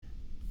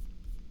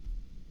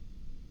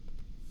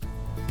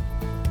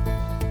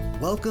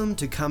Welcome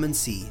to Come and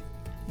See,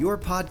 your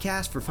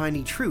podcast for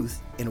finding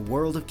truth in a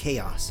world of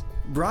chaos.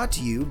 Brought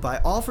to you by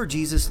All for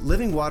Jesus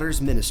Living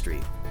Waters Ministry.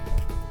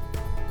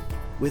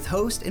 With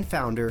host and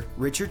founder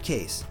Richard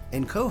Case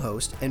and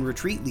co-host and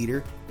retreat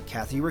leader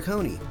Kathy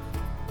Riccone.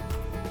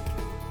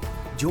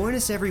 Join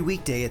us every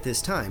weekday at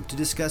this time to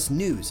discuss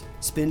news,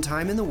 spend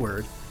time in the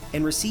Word,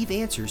 and receive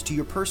answers to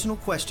your personal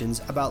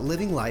questions about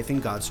living life in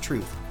God's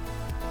truth.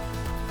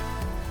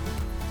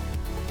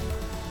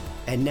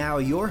 And now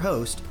your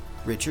host,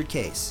 Richard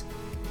Case.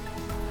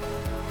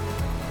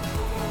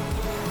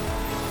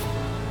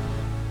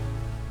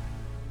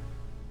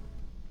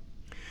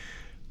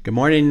 Good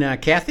morning,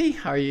 Kathy.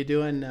 How are you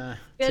doing today?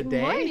 Good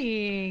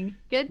morning.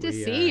 Good to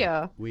see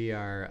you. We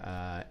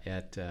are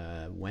at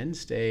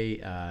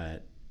Wednesday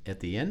at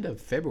the end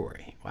of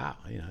February. Wow,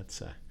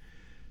 it's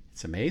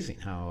amazing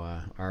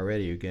how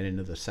already you get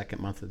into the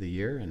second month of the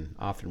year and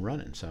off and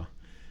running. So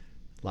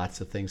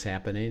lots of things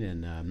happening,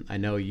 and I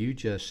know you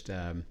just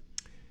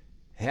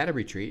had a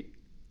retreat.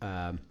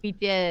 We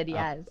did,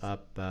 yes.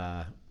 Up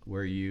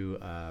where you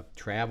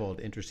traveled,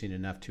 interesting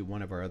enough, to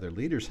one of our other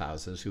leaders'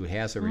 houses who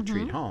has a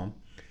retreat home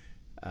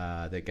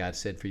that God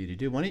said for you to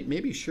do. Why don't you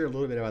maybe share a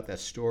little bit about that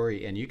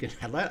story, and you can.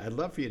 I'd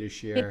love for you to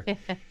share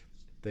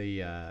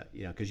the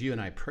because you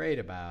and I prayed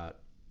about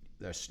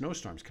the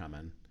snowstorms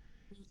coming,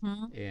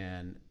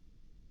 and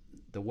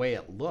the way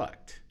it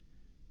looked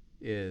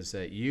is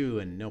that you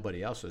and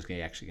nobody else was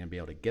actually going to be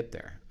able to get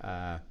there.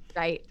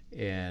 Right.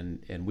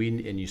 And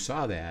you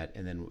saw that,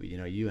 and then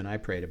you and I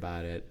prayed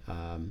about it.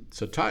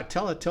 So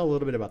tell a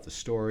little bit about the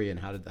story and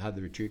how did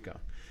the retreat go?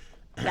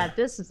 Yeah,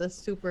 this is a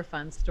super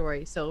fun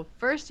story. So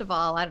first of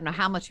all, I don't know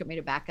how much you want me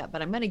to back up,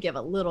 but I'm going to give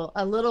a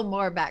little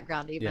more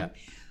background even. Yeah.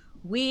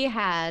 We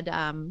had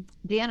Dan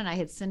and I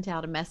had sent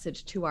out a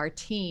message to our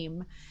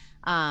team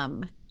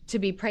to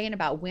be praying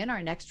about when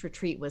our next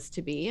retreat was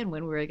to be and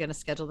when we were going to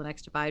schedule the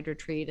next Abide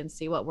retreat and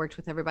see what worked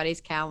with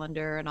everybody's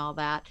calendar and all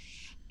that.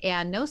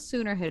 And no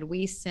sooner had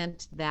we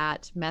sent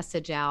that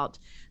message out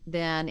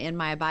than in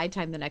my Abide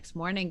time the next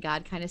morning,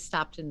 God kind of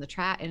stopped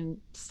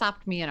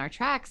me in our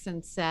tracks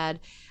and said,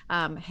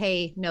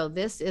 hey, no,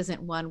 this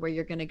isn't one where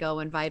you're going to go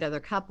invite other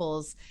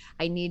couples.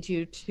 I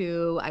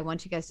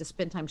want you guys to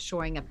spend time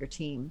shoring up your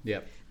team.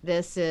 Yep.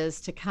 This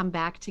is to come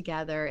back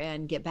together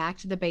and get back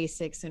to the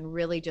basics and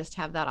really just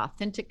have that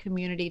authentic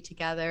community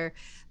together.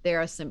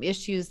 There are some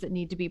issues that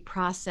need to be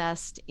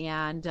processed,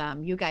 and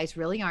you guys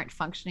really aren't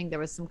functioning. There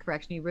was some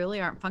correction. You really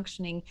aren't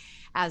functioning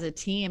as a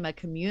team, a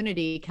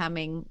community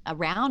coming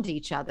around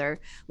each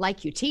other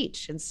like you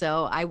teach. And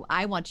so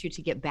I want you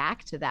to get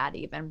back to that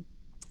even.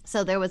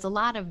 So there was a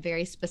lot of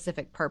very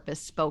specific purpose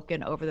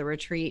spoken over the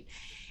retreat.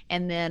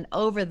 And then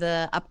over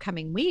the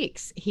upcoming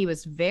weeks, he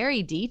was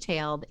very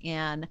detailed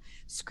in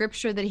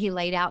scripture that he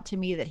laid out to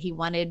me that he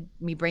wanted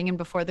me bringing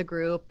before the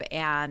group,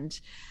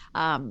 and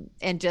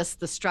just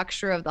the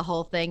structure of the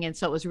whole thing. And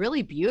so it was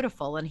really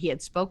beautiful. And he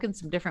had spoken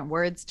some different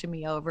words to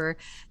me over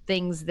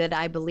things that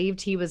I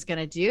believed he was going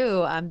to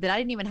do that I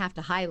didn't even have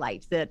to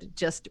highlight, that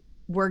just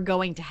were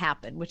going to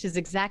happen, which is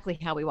exactly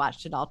how we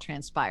watched it all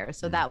transpire.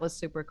 So that was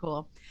super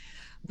cool.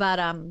 But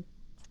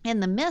in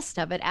the midst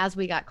of it, as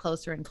we got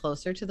closer and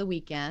closer to the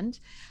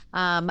weekend,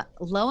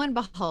 lo and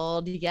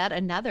behold, yet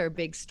another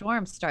big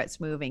storm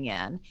starts moving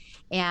in.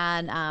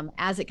 And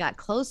as it got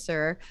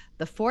closer,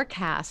 the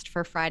forecast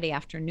for Friday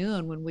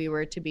afternoon, when we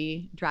were to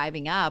be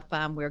driving up,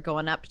 we were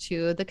going up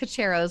to the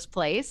Cacheros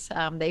place.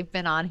 They've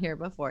been on here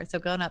before. So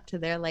going up to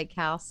their lake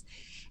house.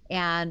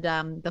 And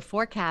the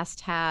forecast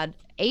had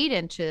 8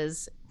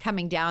 inches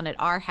coming down at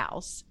our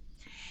house.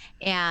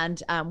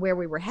 And where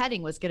we were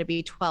heading was going to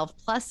be 12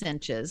 plus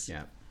inches.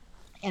 Yeah.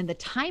 And the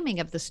timing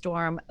of the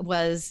storm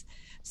was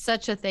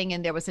such a thing,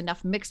 and there was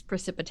enough mixed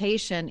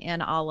precipitation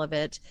in all of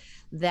it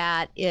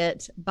that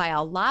it,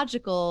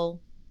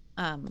 biological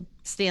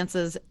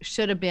stances,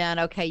 should have been,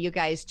 okay, you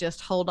guys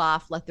just hold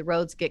off, let the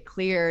roads get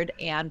cleared,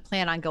 and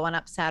plan on going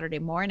up Saturday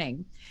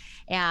morning.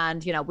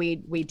 And,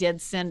 we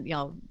did send,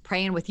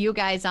 praying with you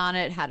guys on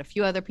it, had a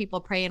few other people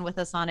praying with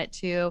us on it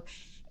too.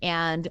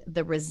 And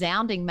the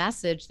resounding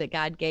message that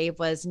God gave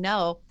was,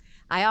 no,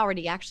 I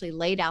already actually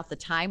laid out the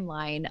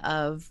timeline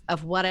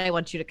of what I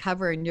want you to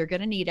cover, and you're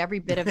going to need every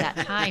bit of that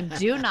time.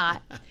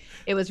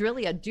 It was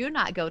really a do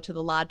not go to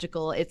the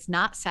logical. It's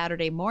not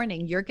Saturday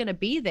morning. You're going to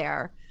be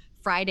there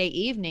Friday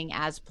evening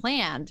as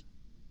planned.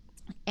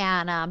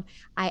 And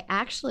I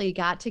actually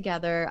got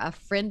together a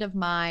friend of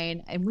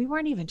mine, and we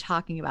weren't even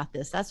talking about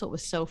this. That's what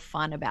was so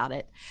fun about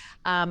it.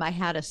 I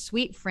had a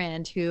sweet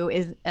friend who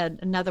is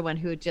another one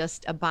who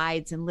just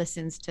abides and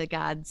listens to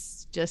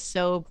God's just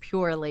so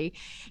purely.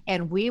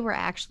 And we were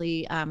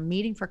actually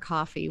meeting for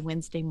coffee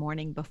Wednesday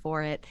morning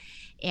before it,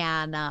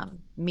 and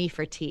me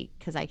for tea,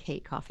 because I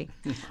hate coffee.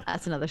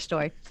 That's another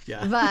story.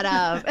 Yeah.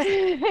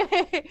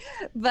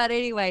 But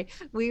anyway,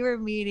 we were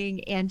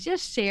meeting and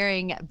just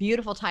sharing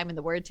beautiful time in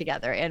the Word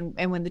together.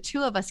 And when the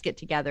two of us get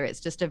together, it's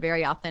just a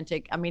very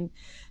authentic. I mean,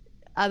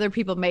 other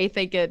people may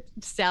think it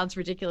sounds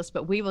ridiculous,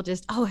 but we will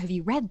just, oh, have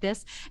you read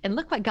this? And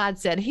look what God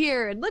said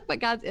here, and look what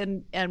God,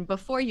 and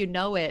before you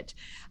know it,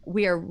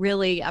 we are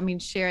really, I mean,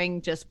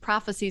 sharing just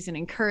prophecies and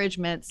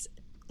encouragements,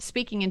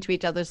 speaking into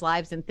each other's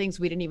lives and things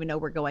we didn't even know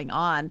were going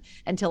on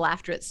until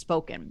after it's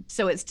spoken.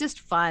 So it's just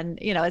fun.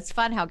 It's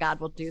fun how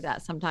God will do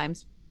that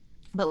sometimes.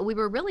 But we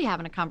were really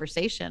having a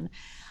conversation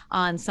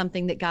on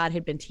something that God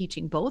had been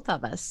teaching both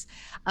of us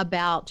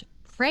about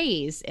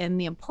praise and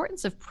the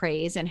importance of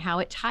praise and how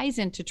it ties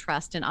into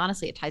trust. And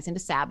honestly, it ties into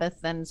Sabbath.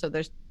 And so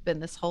there's been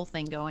this whole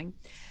thing going.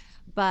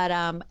 But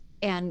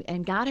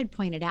and God had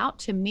pointed out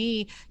to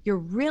me, you're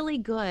really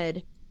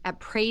good at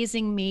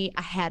praising me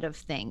ahead of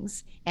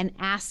things and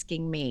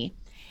asking me.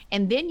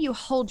 And then you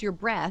hold your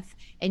breath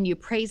and you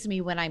praise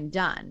me when I'm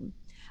done.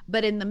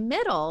 But in the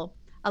middle,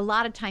 a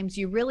lot of times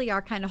you really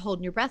are kind of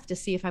holding your breath to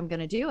see if I'm going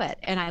to do it.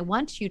 And I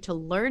want you to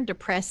learn to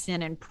press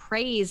in and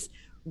praise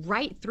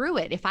right through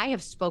it. If I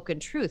have spoken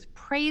truth,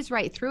 praise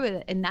right through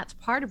it. And that's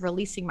part of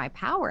releasing my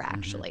power,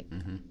 actually.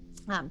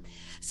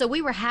 So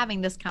we were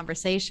having this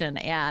conversation,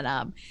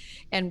 and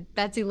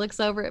Betsy looks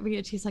over at me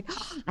and she's like,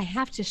 oh, I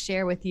have to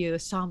share with you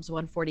Psalms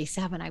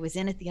 147. I was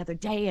in it the other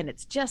day, and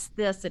it's just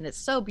this, and it's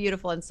so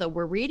beautiful. And so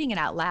we're reading it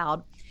out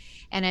loud.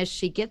 And as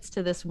she gets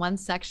to this one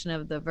section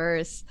of the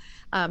verse,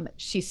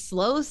 she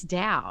slows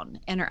down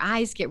and her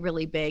eyes get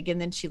really big. And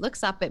then she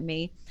looks up at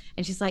me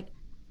and she's like,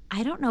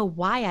 I don't know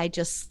why I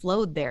just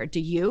slowed there. Do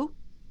you?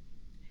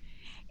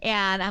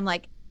 And I'm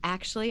like,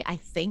 actually, I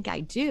think I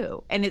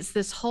do. And it's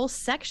this whole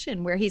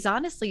section where he's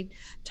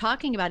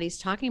talking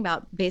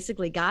about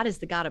basically God is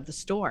the God of the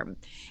storm,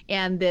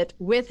 and that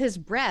with his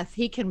breath,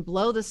 he can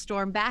blow the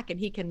storm back and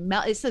he can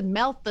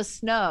melt the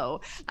snow.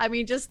 I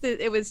mean,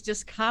 it was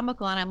just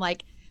comical. And I'm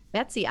like,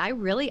 Betsy, I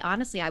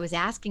was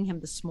asking him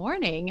this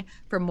morning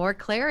for more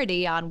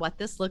clarity on what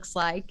this looks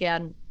like.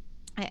 And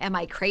am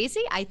I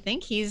crazy? I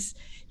think he's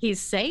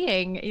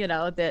saying,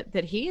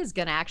 that he is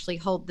going to actually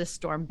hold this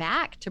storm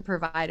back to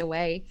provide a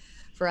way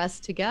for us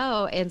to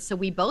go. And so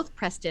we both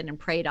pressed in and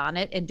prayed on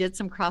it and did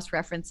some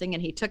cross-referencing,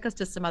 and he took us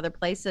to some other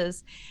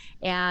places.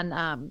 And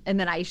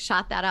then I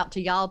shot that out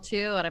to y'all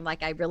too. And I'm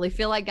like, I really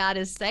feel like God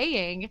is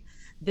saying,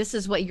 this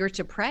is what you're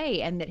to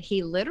pray, and that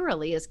he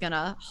literally is going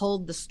to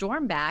hold the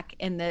storm back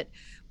and that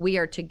we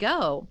are to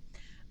go.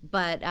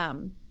 But,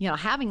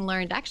 having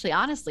learned, actually,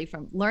 honestly,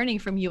 from learning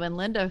from you and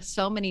Linda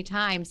so many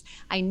times,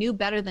 I knew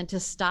better than to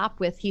stop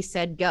with, he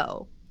said,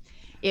 go.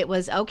 It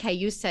was, okay,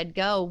 you said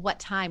go. What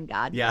time,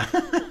 God? Yeah.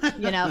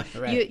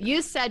 Right.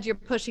 You said you're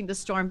pushing the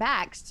storm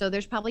back. So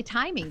there's probably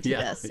timing to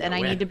this. And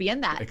I need to be in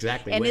that.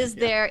 Exactly. And is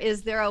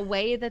there a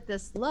way that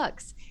this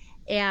looks?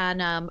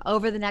 And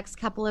over the next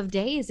couple of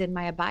days in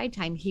my abide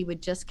time, he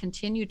would just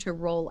continue to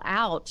roll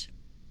out.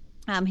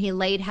 He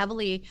laid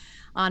heavily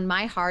on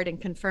my heart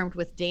and confirmed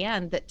with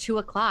Dan that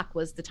 2:00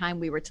 was the time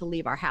we were to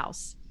leave our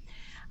house.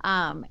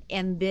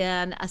 And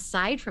then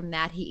aside from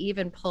that, he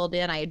even pulled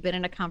in, I had been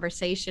in a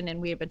conversation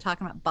and we had been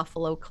talking about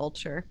buffalo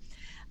culture.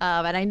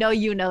 And I know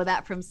you know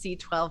that from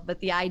C12, but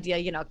the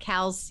idea,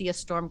 cows see a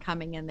storm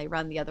coming and they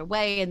run the other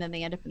way, and then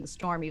they end up in the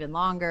storm even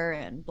longer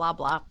and blah,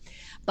 blah.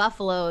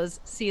 Buffaloes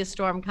see a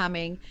storm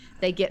coming,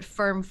 they get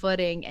firm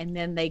footing, and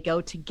then they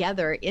go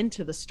together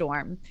into the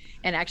storm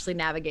and actually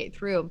navigate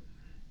through.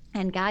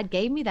 And God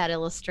gave me that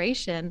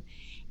illustration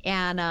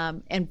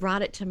and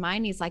brought it to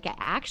mind. He's like, I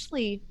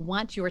actually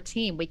want your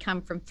team. We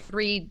come from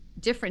 3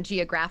 different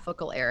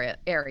geographical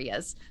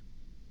areas.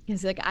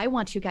 He's like, I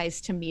want you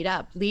guys to meet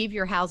up. Leave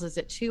your houses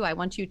at 2. I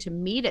want you to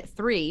meet at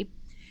 3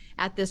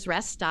 at this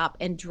rest stop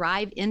and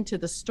drive into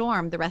the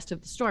storm, the rest of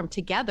the storm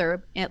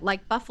together,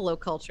 like buffalo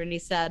culture. And he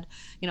said,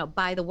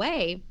 by the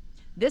way,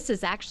 this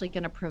is actually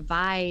going to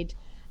provide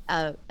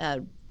a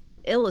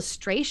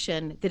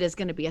illustration that is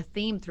going to be a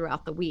theme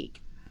throughout the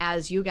week,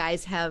 as you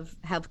guys have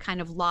kind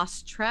of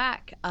lost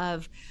track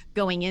of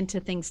going into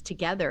things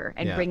together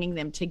and bringing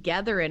them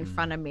together in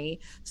front of me,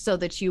 so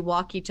that you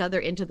walk each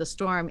other into the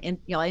storm,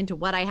 into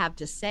what I have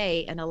to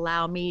say, and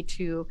allow me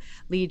to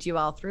lead you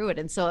all through it.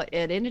 And so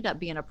it ended up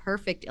being a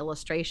perfect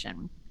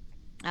illustration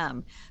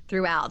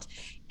throughout.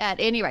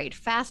 At any rate,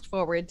 fast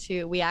forward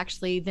to, we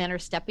actually then are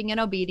stepping in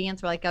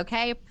obedience. We're like,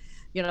 okay,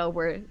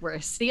 we're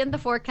seeing the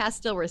forecast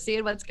still, we're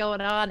seeing what's going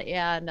on.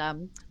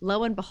 And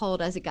lo and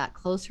behold, as it got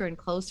closer and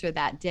closer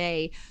that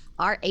day,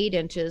 our 8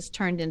 inches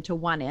turned into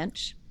 1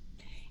 inch.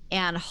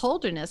 And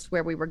Holderness,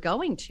 where we were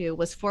going to,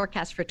 was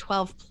forecast for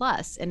 12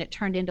 plus, and it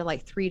turned into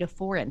like 3 to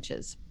 4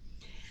 inches.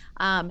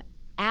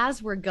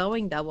 As we're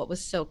going, though, what was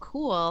so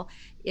cool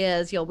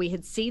is, we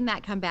had seen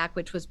that come back,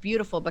 which was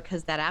beautiful,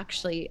 because that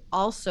actually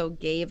also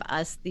gave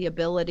us the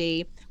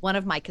ability. One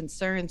of my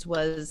concerns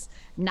was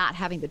not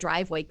having the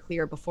driveway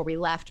clear before we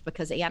left,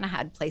 because Anna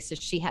had places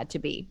she had to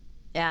be.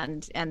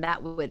 And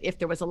that would, if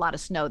there was a lot of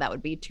snow, that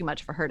would be too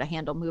much for her to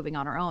handle moving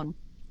on her own.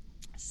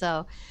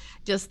 So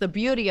just the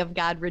beauty of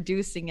God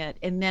reducing it.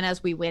 And then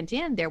as we went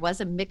in, there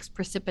was a mixed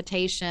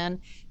precipitation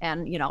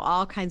and,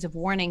 all kinds of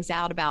warnings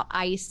out about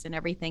ice and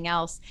everything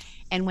else.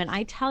 And when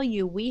I tell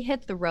you, we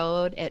hit the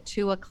road at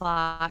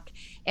 2:00,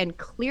 and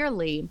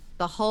clearly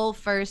the whole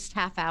first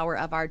half hour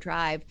of our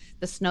drive,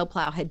 the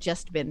snowplow had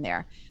just been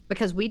there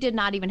because we did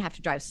not even have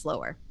to drive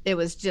slower. It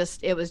was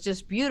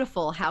just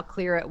beautiful how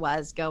clear it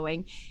was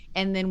going.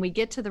 And then we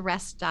get to the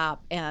rest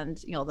stop, and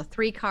the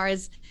 3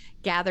 cars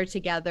gather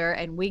together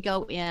and we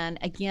go in.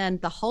 Again,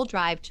 the whole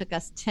drive took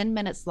us 10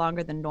 minutes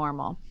longer than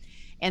normal.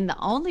 And the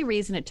only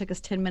reason it took us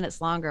 10 minutes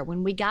longer,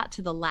 when we got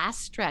to the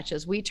last stretch,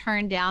 as we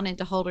turn down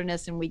into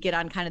Holderness and we get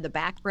on kind of the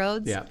back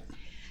roads, Yeah.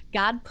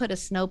 God put a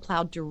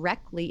snowplow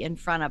directly in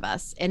front of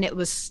us. And it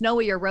was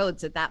snowier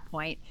roads at that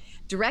point,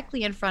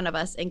 directly in front of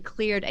us, and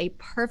cleared a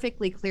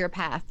perfectly clear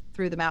path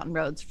through the mountain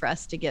roads for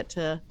us to get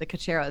to the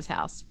Cachero's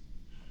house.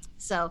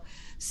 So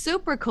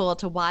super cool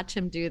to watch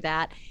him do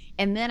that.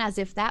 And then, as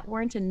if that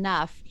weren't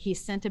enough, he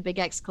sent a big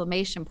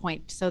exclamation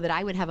point so that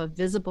I would have a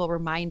visible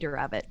reminder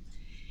of it.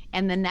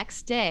 And the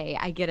next day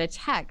I get a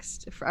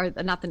text, or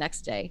not the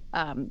next day,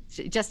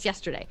 just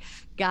yesterday,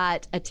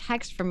 got a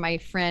text from my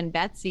friend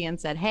Betsy and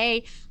said,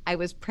 hey, I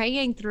was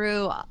praying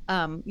through,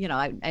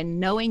 and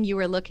knowing you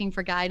were looking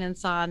for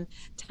guidance on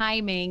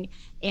timing.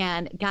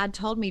 And God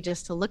told me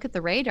just to look at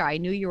the radar. I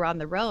knew you were on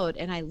the road.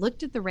 And I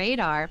looked at the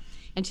radar,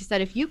 and she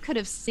said, if you could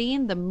have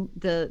seen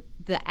the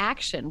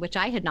action, which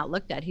I had not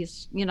looked at,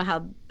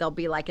 how there'll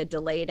be like a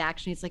delayed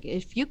action. He's like,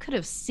 if you could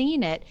have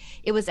seen it,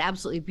 it was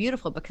absolutely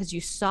beautiful because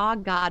you saw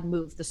God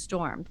move the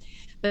storm.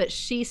 But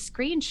she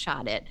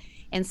screenshot it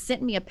and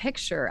sent me a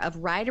picture of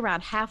right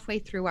around halfway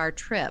through our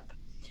trip,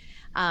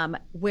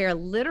 where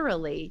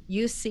literally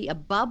you see a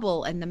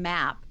bubble in the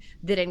map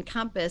that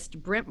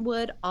encompassed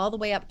Brentwood all the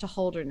way up to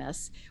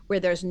Holderness,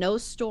 where there's no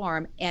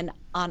storm. And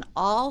on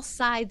all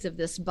sides of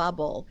this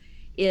bubble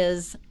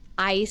is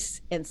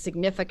ice and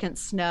significant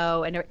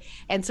snow.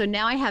 And so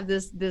now I have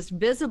this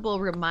visible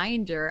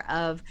reminder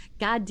of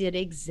God did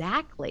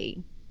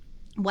exactly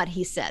what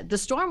he said. The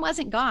storm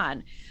wasn't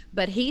gone,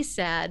 but he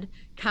said,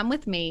 come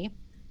with me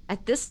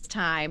at this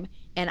time,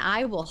 and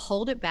I will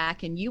hold it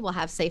back, and you will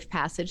have safe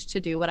passage to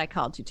do what I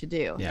called you to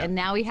do. Yeah. And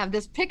now we have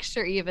this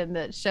picture even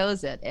that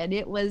shows it. And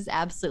it was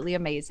absolutely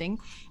amazing.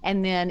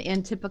 And then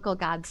in typical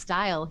God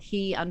style,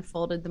 he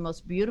unfolded the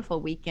most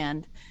beautiful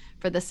weekend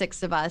for the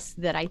 6 of us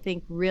that I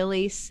think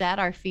really set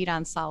our feet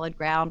on solid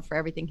ground for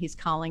everything he's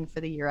calling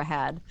for the year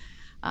ahead.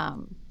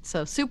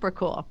 So super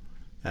cool.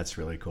 That's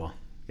really cool.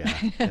 Yeah.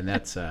 And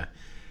that's,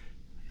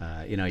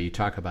 you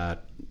talk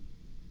about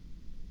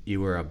you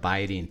were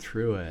abiding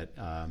through it.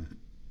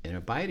 And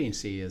abiding,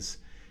 is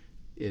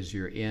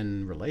you're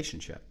in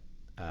relationship,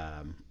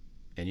 and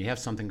you have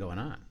something going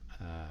on.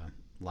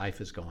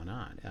 Life is going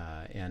on.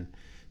 And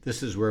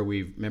this is where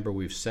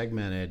we've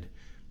segmented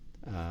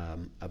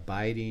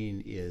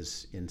abiding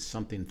is in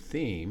something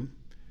theme.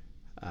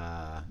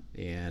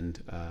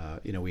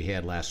 We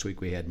had last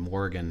week, we had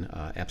Morgan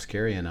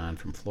Epskarian on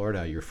from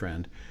Florida, your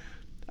friend.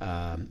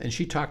 And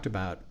she talked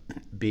about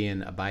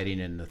abiding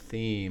in the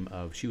theme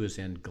of, she was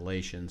in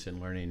Galatians and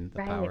learning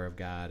the power of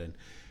God. And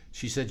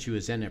she said she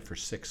was in it for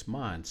 6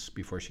 months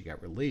before she got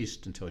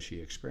released until she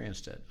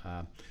experienced it.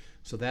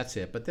 So that's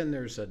it. But then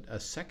there's a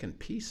second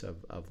piece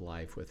of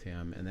life with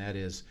him, and that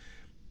is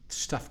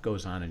stuff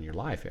goes on in your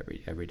life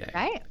every day.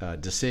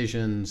 Right.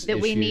 Decisions that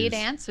issues, we need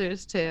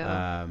answers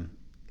to.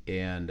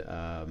 And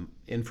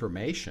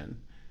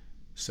information,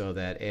 so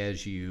that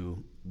as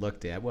you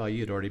looked at,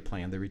 you'd already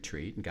planned the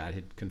retreat and God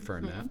had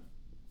confirmed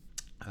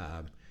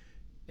that.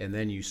 And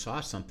then you saw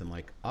something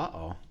like,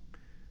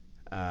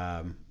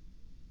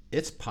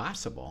 it's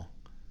possible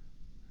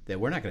that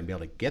we're not going to be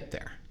able to get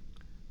there.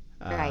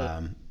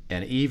 Right.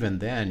 And even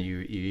then, you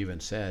even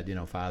said,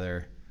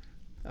 Father,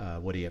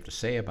 what do you have to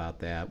say about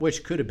that?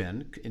 Which could have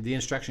been, the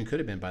instruction could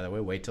have been, by the way,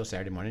 wait till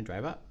Saturday morning,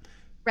 drive up.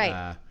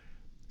 Right.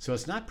 So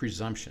it's not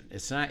presumption.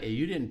 It's not,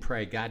 you didn't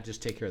pray, God,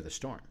 just take care of the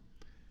storm.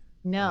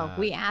 No,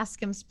 we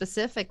ask him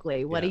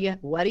specifically, what do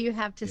you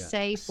have to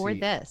say for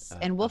this?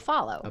 And we'll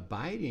follow.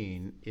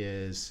 Abiding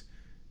it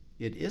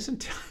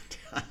isn't,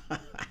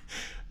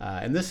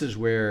 and this is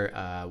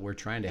where we're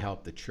trying to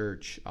help the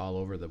church all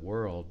over the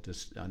world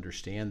to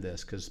understand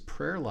this, because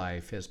prayer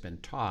life has been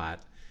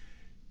taught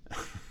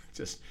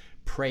just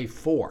pray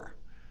for.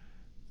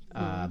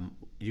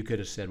 You could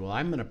have said, well,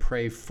 I'm going to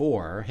pray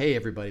for, hey,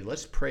 everybody,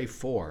 let's pray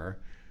for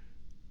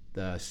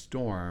the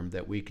storm,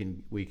 that we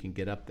can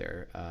get up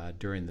there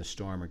during the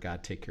storm, or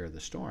God take care of the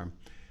storm.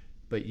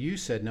 But you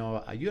said,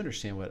 no, you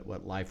understand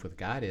what life with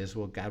God is.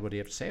 Well, God, what do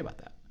you have to say about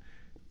that?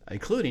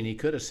 Including, he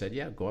could have said,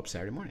 yeah, go up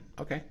Saturday morning.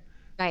 Okay.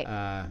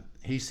 Right.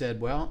 He said,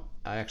 well,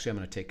 I'm going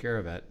to take care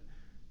of it.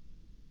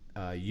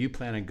 You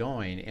plan on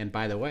going. And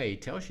by the way, he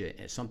tells you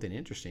something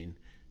interesting,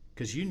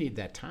 because you need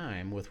that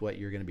time with what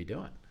you're going to be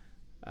doing.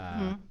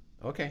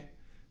 Okay.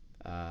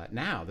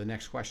 Now, the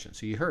next question.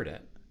 So you heard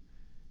it.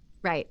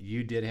 Right.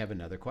 You did have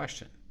another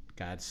question.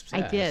 God says,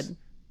 I did.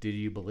 Do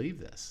you believe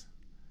this?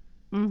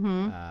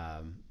 Mm-hmm.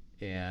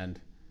 And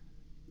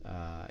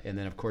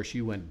then, of course,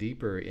 you went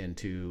deeper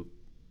into,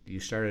 you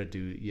started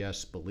to,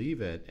 yes, believe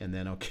it. And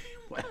then, okay,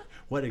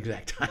 what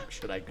exact time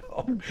should I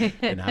go?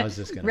 And how is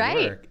this going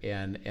to work?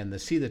 And the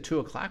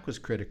 2:00 was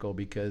critical,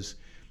 because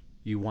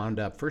you wound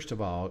up, first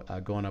of all,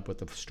 going up with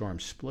the storm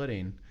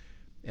splitting.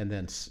 and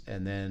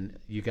then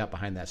you got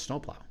behind that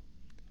snowplow.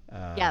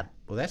 Yep.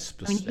 Well, I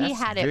mean, he that's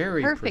had it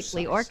very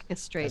perfectly precise.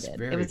 orchestrated. That's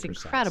very It was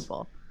precise.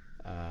 incredible.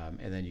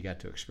 And then you got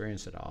to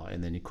experience it all,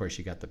 and then of course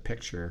you got the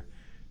picture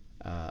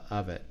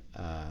of it,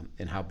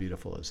 and how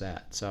beautiful is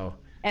that? So.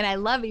 And I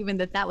love even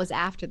that was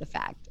after the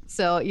fact.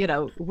 So,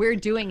 we're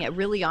doing it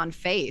really on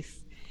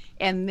faith.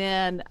 And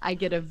then I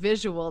get a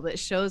visual that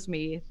shows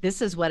me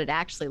this is what it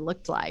actually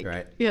looked like,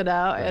 Right.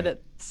 and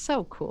it's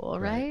so cool,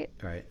 right?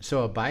 Right.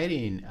 So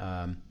abiding,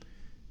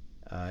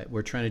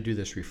 we're trying to do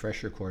this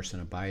refresher course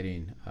in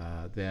abiding,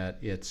 that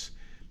it's,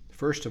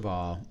 first of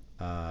all,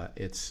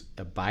 it's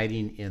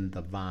abiding in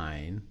the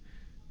vine.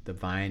 The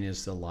vine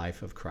is the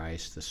life of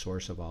Christ, the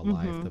source of all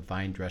life. The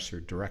vine dresser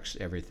directs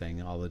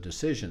everything, all the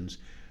decisions.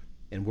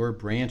 And we're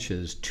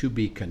branches to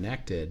be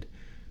connected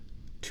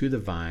to the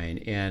vine.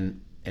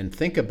 And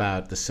think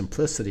about the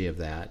simplicity of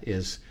that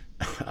is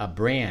a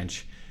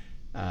branch.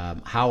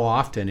 How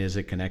often is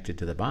it connected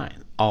to the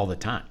vine? All the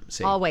time.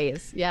 See?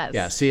 Always, yes.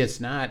 Yeah. See, it's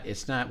not.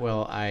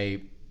 Well,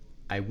 I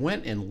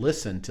went and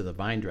listened to the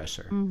vine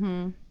dresser,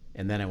 and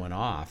then I went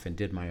off and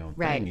did my own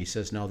thing. He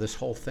says, no, this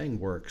whole thing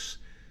works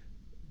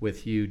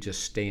with you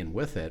just staying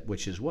with it,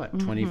 which is what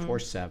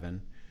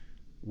 24/7.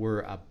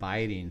 We're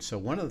abiding. So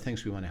one of the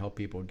things we want to help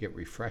people get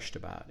refreshed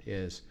about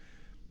is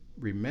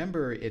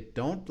remember it.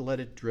 Don't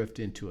let it drift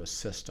into a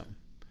system.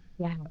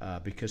 Yeah.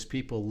 Because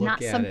people look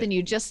Not at something it,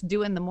 you just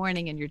do in the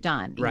morning and you're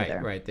done.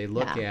 Either. Right. They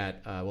look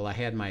at, well, I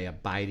had my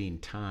abiding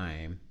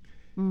time,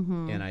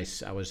 and I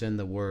was in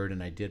the Word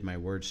and I did my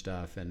Word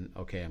stuff, and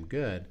okay, I'm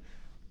good.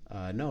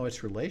 No,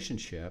 it's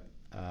relationship,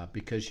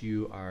 because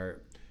you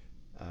are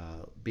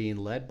being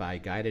led by,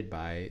 guided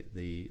by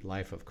the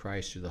life of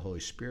Christ through the Holy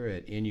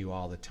Spirit in you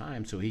all the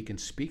time, so He can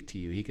speak to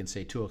you. He can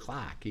say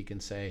 2:00. He can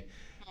say,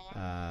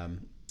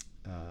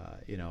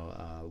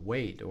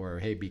 wait, or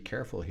hey, be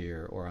careful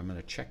here, or I'm going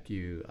to check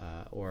you,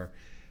 or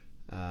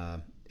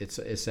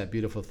it's that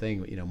beautiful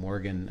thing.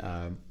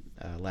 Morgan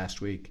last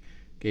week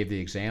gave the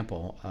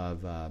example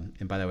of,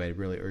 and by the way, I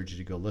really urge you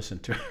to go listen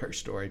to her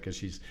story because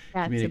she's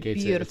communicates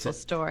it's a beautiful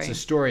story. It's a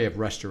story of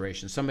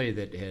restoration. Somebody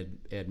that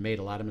had made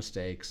a lot of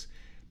mistakes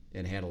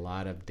and had a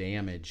lot of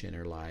damage in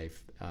her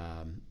life,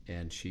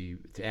 and she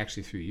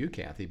actually, through you,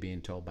 Kathy,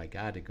 being told by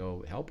God to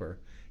go help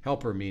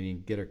her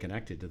meaning get her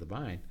connected to the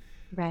vine.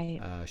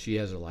 Right. She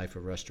has a life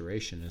of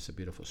restoration. It's a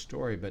beautiful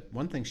story. But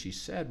one thing she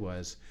said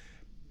was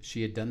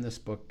she had done this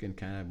book and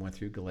kind of went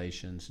through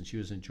Galatians, and she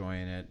was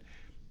enjoying it.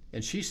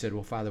 And she said,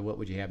 well, Father, what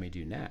would you have me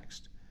do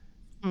next?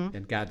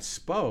 And God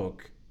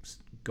spoke,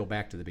 go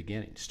back to the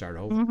beginning, start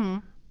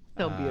over.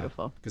 So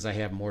beautiful. Because I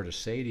have more to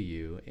say to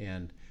you.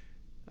 And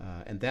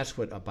that's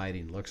what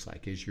abiding looks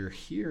like, is you're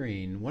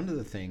hearing, one of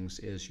the things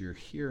is you're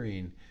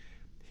hearing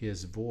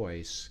His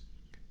voice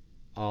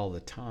all the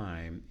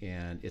time,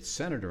 and it's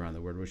centered around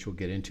the Word, which we'll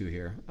get into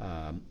here.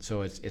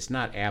 So it's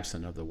not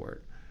absent of the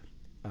Word,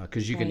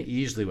 because you can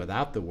easily,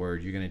 without the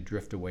Word, you're going to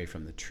drift away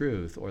from the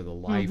truth or the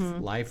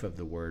life of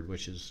the Word,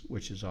 which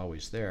is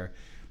always there,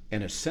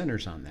 and it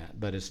centers on that,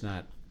 but it's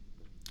not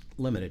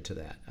limited to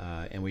that.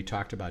 And we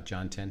talked about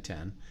John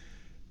 10:10.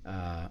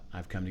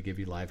 I've come to give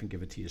you life and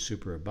give it to you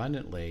super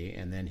abundantly,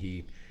 and then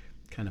he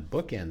kind of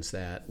bookends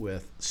that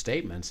with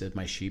statements that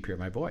my sheep hear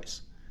my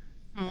voice.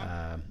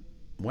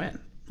 When?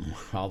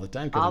 All the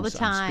time. All the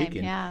time, I'm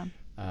speaking. yeah.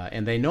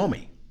 And they know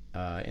me,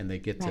 and they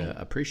get to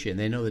appreciate, and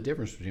they know the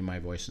difference between my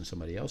voice and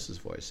somebody else's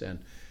voice,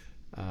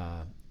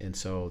 and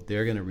so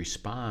they're going to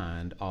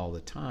respond all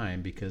the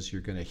time because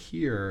you're going to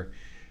hear.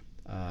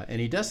 And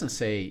he doesn't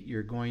say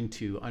you're going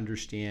to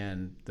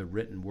understand the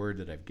written word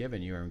that I've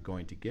given you or I'm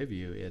going to give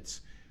you.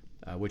 It's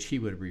which he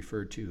would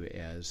refer to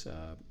as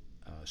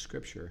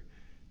Scripture,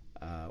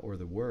 or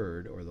the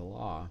Word or the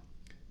law.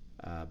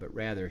 But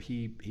rather,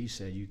 he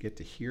said, you get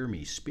to hear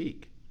me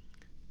speak.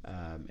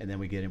 And then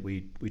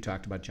we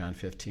talked about John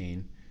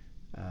 15.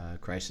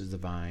 Christ is the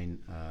vine.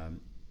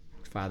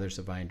 Father's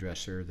the vine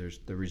dresser.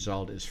 The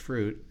result is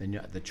fruit. And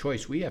the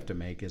choice we have to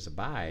make is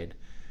abide.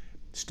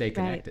 Stay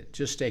connected. Right.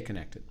 Just stay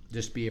connected.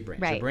 Just be a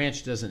branch. Right. A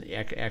branch doesn't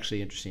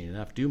actually, interesting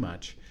enough, do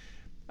much.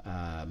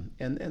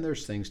 And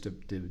there's things to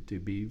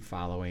be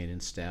following in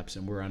steps,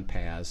 and we're on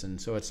paths,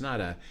 and so it's not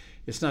a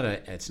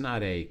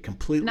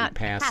completely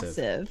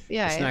passive.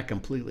 Yeah, it's not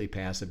completely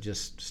passive.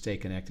 Just stay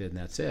connected, and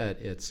that's it.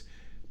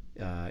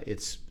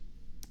 It's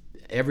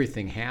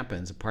everything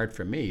happens apart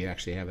from me. You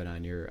actually have it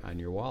on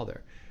your wall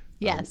there.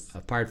 Yes.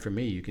 Apart from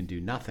me, you can do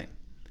nothing.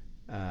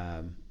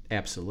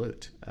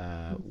 Absolute.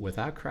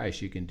 Without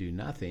Christ, you can do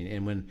nothing.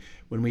 And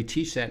when we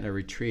teach that in our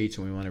retreats,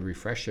 and we want to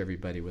refresh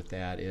everybody with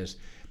that, is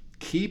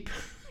keep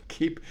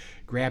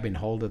grabbing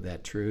hold of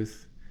that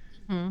truth,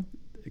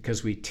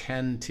 because we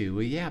tend to,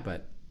 well, yeah,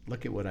 but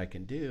look at what I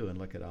can do, and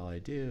look at all I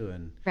do,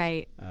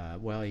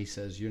 and well, he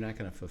says you're not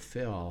going to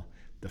fulfill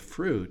the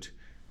fruit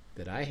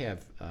that I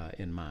have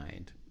in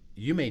mind.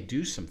 You may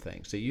do some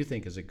things that you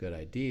think is a good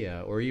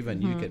idea, or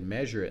even you can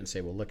measure it and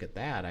say, well, look at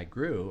that, I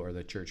grew, or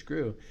the church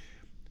grew.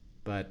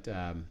 But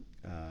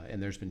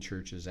and there's been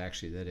churches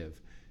actually that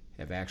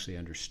have actually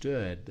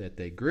understood that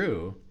they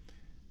grew,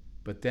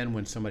 But then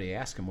when somebody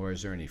asked him, well,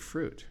 is there any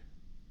fruit?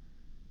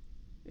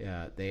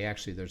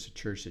 There's a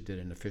church that did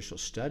an official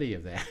study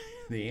of that.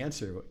 The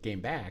answer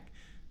came back,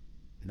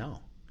 no.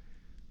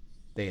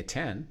 They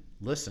attend,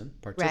 listen,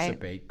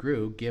 participate,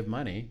 grew, give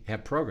money,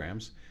 have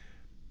programs,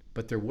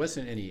 but there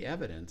wasn't any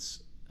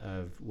evidence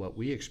of what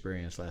we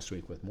experienced last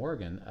week with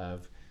Morgan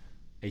of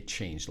a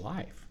changed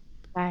life.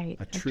 Right.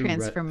 A true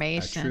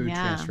transformation. A true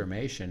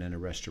transformation and a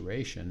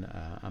restoration.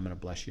 I'm going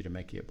to bless you to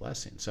make you a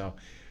blessing. So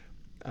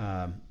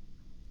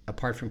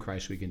apart from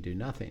Christ, we can do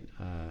nothing.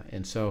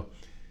 And so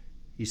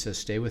he says,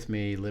 stay with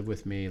me, live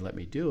with me, let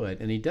me do it.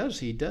 And he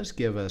does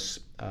give us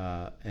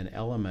an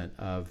element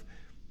of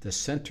the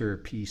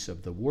centerpiece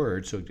of the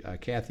word. So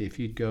Kathy, if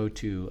you'd go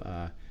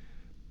to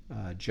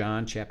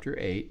John chapter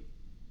 8,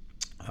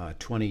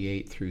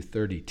 28 through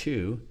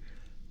 32,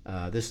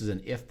 this is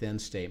an if-then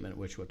statement,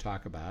 which we'll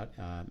talk about,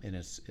 and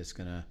it's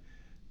going to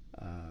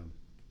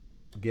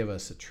give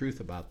us the truth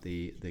about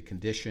the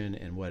condition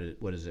and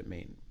what does it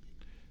mean.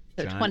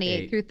 So John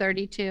 28 through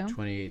 32?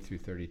 28 through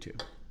 32.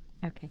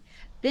 Okay.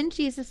 Then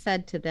Jesus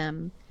said to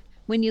them,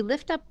 when you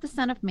lift up the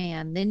Son of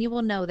Man, then you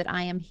will know that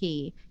I am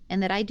he,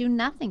 and that I do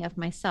nothing of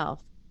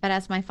myself, but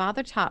as my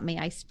Father taught me,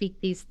 I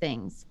speak these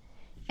things.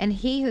 And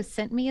he who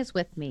sent me is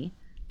with me.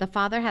 The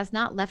Father has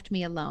not left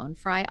me alone,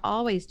 for I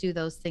always do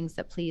those things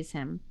that please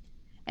him.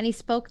 And he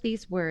spoke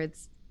these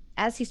words.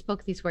 As he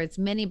spoke these words,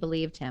 many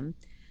believed him.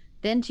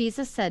 Then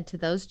Jesus said to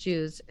those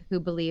Jews who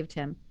believed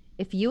him,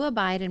 if you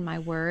abide in my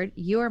word,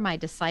 you are my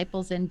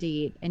disciples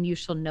indeed, and you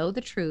shall know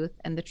the truth,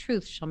 and the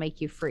truth shall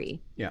make you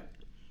free. Yeah.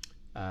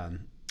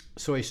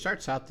 So he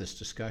starts out this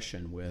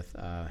discussion with,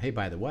 hey,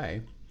 by the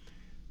way,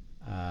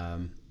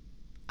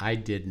 I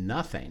did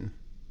nothing.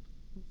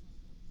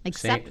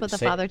 Except what the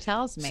Father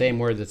tells me. Same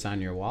word that's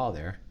on your wall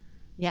there.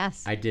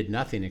 Yes. I did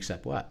nothing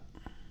except what?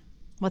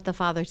 What the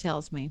Father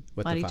tells me.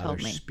 What the Father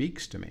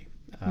speaks to me.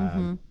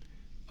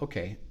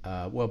 Okay.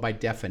 Well, by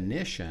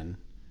definition,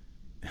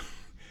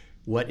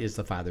 what is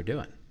the Father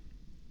doing?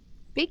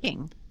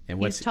 Speaking.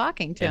 And he's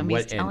talking to him.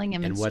 He's telling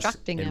him,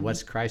 instructing him. And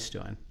what's Christ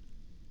doing?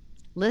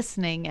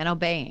 Listening and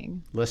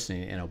obeying.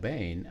 Listening and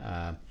obeying.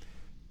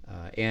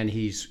 And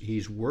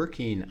he's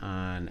working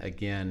on,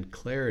 again,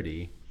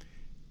 clarity.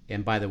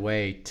 And by the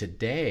way,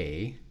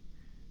 today,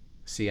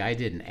 see, I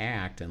didn't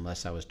act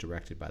unless I was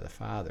directed by the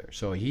Father.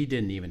 So he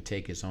didn't even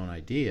take his own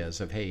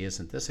ideas of, hey,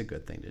 isn't this a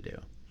good thing to do?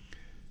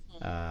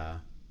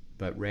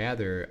 But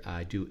rather,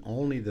 I do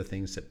only the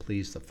things that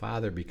please the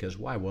Father, because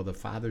why? Well, the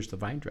Father's the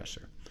vine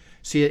dresser.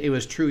 See, it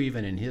was true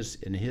even in his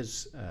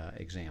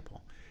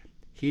example.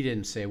 He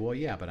didn't say, well,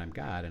 yeah, but I'm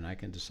God and I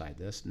can decide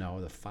this.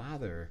 No, the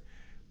Father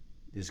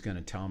is going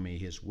to tell me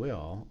his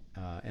will,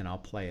 and I'll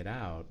play it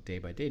out day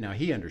by day. Now,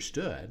 he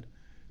understood,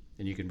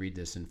 and you can read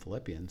this in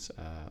Philippians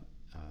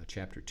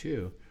chapter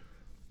 2,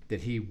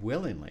 that he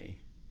willingly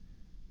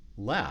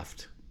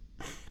left,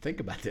 think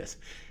about this,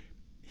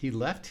 he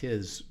left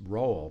his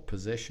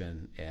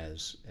position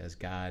as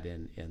God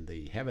in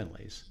the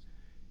heavenlies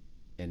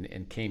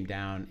and came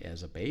down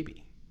as a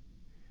baby.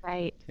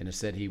 Right. And it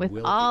said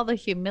with all the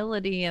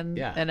humility and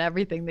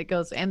everything that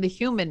goes, and the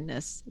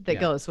humanness that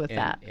goes with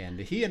that. And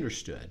he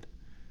understood,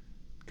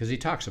 because he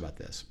talks about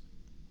this.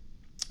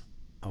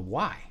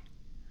 Why?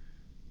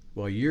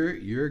 Well,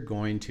 you're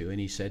going to, and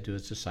he said to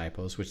his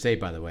disciples, which they,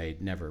 by the way,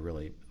 never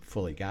really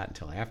fully got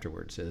until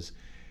afterwards, is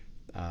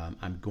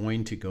I'm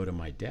going to go to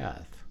my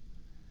death,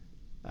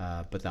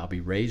 but I'll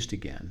be raised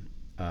again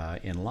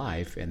in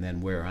life, and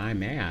then where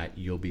I'm at,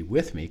 you'll be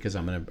with me, because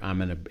I'm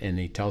gonna, and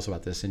he tells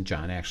about this in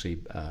John,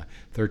 actually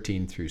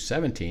 13 through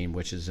 17,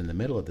 which is in the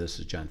middle of this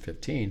is John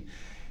 15.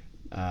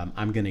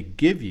 I'm going to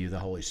give you the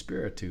Holy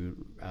Spirit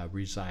to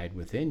reside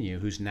within you,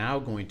 who's now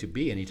going to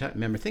be, and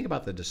remember, think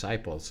about the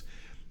disciples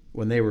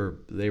when they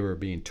were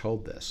being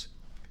told this,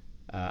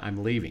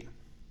 I'm leaving.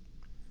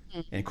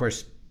 And of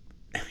course,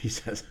 he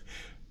says,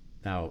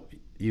 now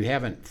you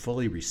haven't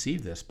fully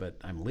received this, but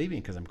I'm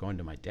leaving because I'm going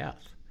to my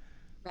death.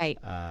 Right.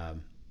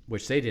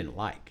 Which they didn't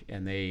like,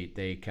 and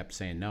they kept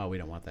saying, no, we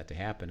don't want that to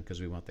happen,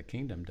 because we want the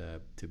kingdom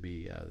to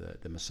be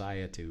the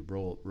Messiah to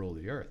rule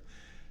the earth.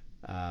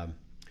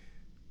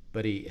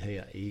 But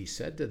he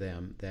said to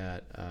them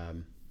that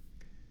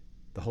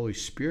the Holy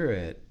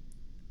Spirit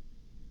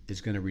is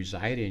going to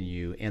reside in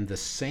you, and the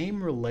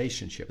same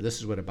relationship, this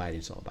is what abiding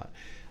is all about,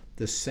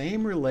 the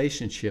same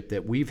relationship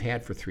that we've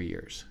had for 3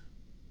 years,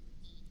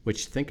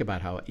 which, think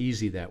about how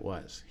easy that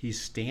was. He's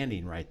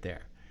standing right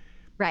there.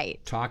 Right.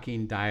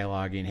 Talking,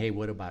 dialoguing, hey,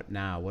 what about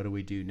now? What do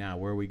we do now?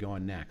 Where are we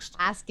going next?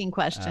 Asking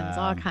questions,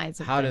 all kinds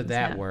of how things. How did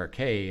that work?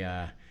 Hey,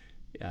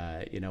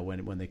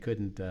 when they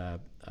couldn't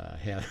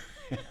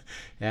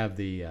have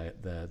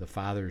the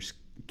father's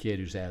kid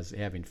who's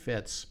having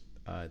fits,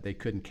 they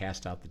couldn't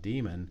cast out the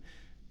demon.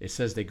 It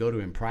says they go to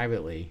him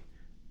privately.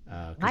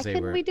 Why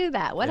couldn't we do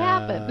that? What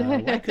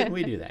happened? Why couldn't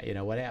we do that?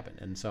 What happened?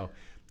 And so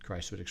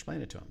Christ would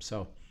explain it to him.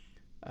 So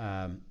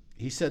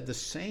he said the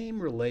same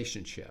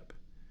relationship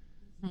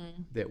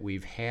that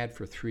we've had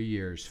for 3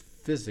 years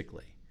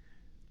physically.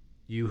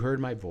 You heard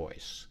my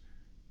voice.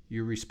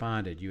 You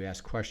responded. You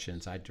asked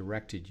questions. I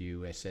directed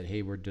you. I said,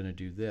 hey, we're going to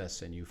do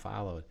this, and you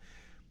followed.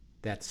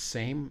 That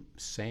same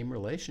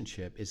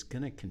relationship is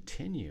going to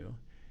continue.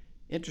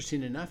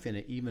 Interesting enough, in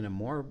even a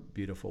more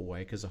beautiful way,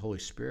 because the Holy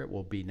Spirit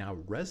will be now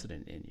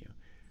resident in you.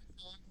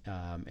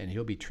 And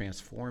he'll be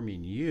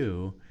transforming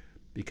you,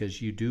 because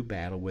you do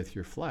battle with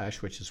your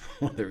flesh, which is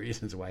one of the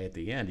reasons why at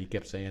the end he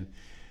kept saying,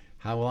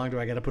 how long do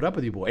I got to put up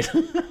with you boys?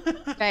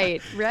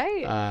 Right.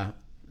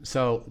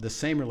 So the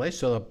same relation.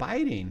 So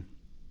abiding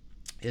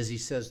is, he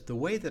says, the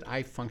way that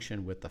I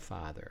function with the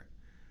Father,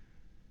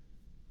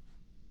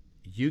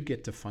 you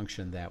get to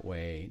function that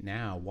way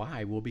now.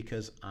 Why? Well,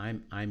 because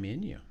I'm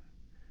in you.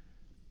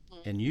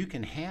 And you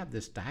can have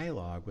this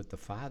dialogue with the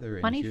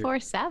Father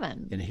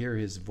 24/7 and hear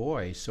his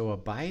voice. So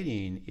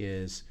abiding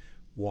is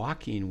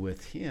walking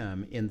with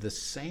him in the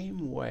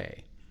same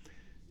way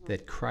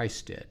that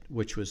Christ did,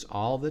 which was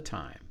all the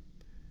time.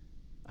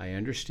 I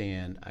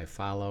understand, I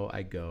follow,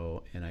 I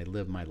go, and I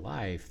live my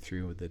life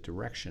through the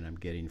direction I'm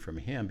getting from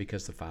him,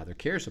 because the Father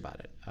cares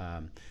about it.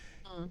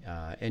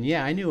 And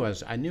yeah, I knew I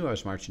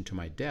was marching to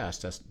my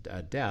death.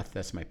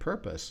 That's my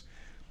purpose.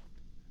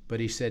 But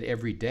he said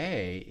every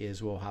day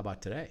is, well, how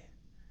about today?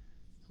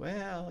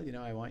 Well,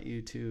 I want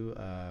you to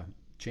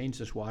change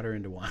this water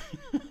into wine.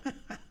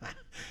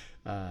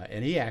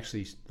 And he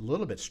actually a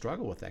little bit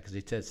struggled with that, because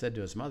he said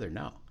to his mother,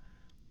 no,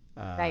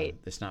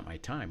 it's not my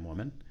time,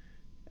 woman.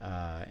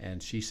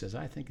 And she says,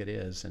 I think it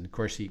is. And of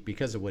course,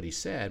 because of what he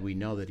said, we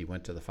know that he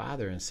went to the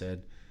Father and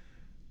said,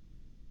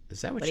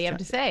 is that what do you have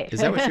to say? Is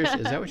that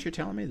what you're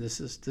telling me? This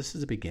is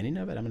the beginning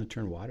of it? I'm going to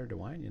turn water to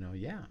wine?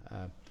 Yeah.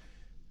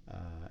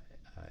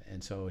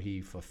 And so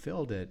he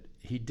fulfilled it.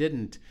 He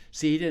didn't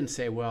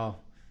say,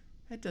 well,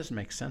 that doesn't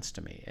make sense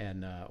to me.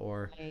 And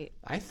or Right.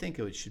 I think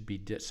it should be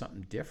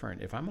something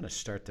different. If I'm going to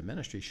start the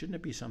ministry, shouldn't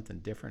it be something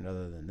different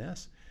other than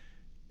this?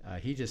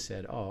 He just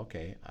said, oh,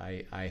 okay,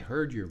 I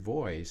heard your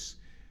voice,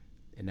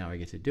 and now I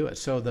get to do it.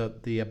 So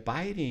the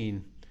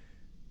abiding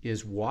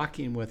is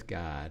walking with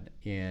God,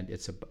 and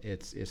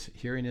it's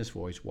hearing his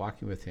voice,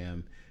 walking with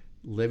him,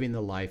 living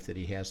the life that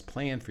he has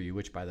planned for you,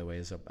 which, by the way,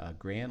 is a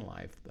grand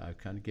life. I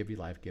kind of give you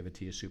life, give it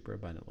to you super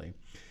abundantly.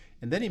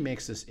 And then he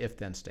makes this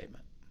if-then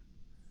statement.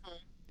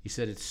 He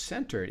said it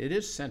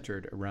is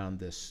centered around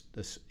this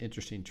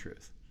interesting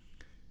truth.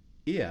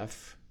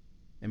 If,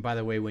 and by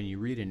the way, when you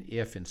read an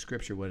if in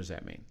Scripture, what does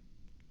that mean?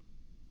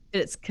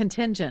 It's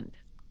contingent.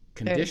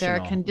 Conditional. There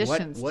are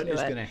conditions What to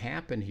is it. going to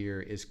happen here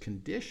is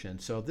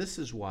conditioned. So this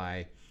is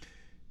why,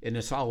 and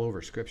it's all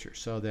over Scripture,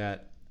 so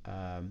that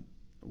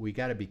we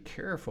got to be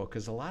careful,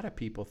 because a lot of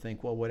people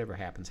think, well, whatever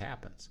happens,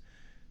 happens.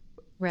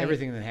 Right.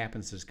 Everything that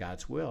happens is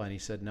God's will. And he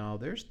said, no,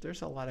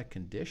 there's a lot of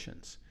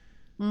conditions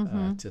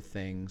to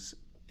things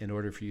in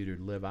order for you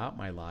to live out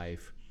my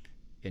life,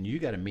 and you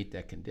got to meet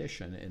that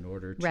condition in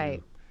order to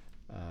Right.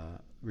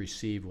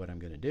 receive what I'm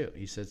going to do.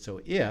 He said, so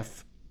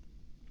if,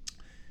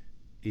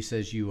 he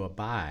says, you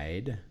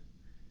abide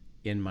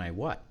in my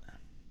what?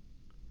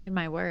 In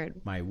my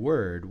word. My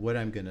word, what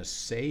I'm going to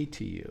say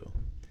to you.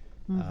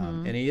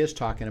 And he is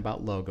talking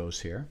about logos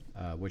here,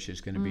 which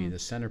is going to be the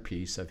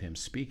centerpiece of him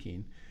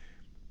speaking.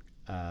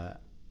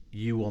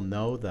 You will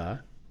know the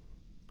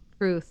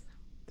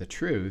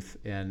truth,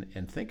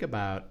 and think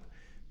about,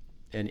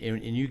 and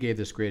you gave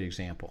this great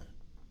example.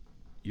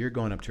 You're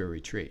going up to a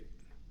retreat.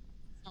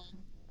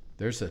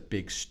 There's a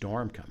big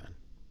storm coming.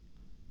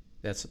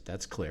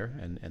 That's clear,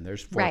 and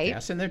there's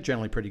forecasts, and they're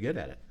generally pretty good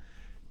at it.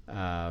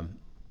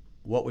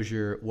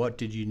 What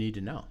did you need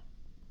to know?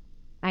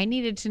 I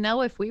needed to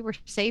know if we were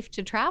safe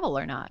to travel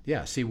or not.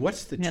 Yeah. See,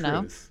 what's the truth?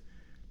 know?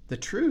 The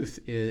truth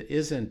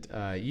isn't.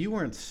 You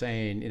weren't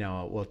saying,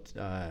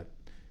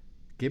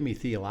 give me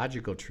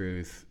theological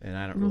truth, and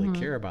I don't really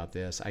care about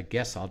this. I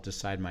guess I'll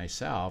decide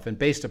myself, and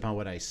based upon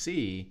what I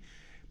see,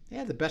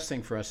 the best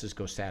thing for us is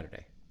go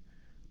Saturday.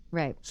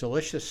 Right. So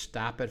let's just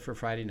stop it for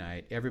Friday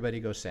night. Everybody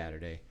go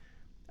Saturday,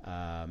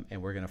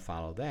 and we're going to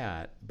follow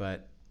that.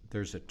 But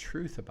there's a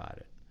truth about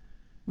it.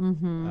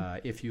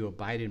 If you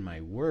abide in my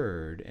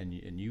word, and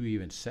you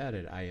even said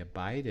it, I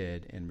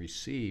abided and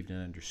received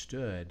and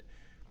understood,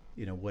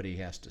 what he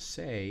has to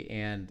say.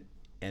 And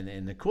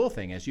the cool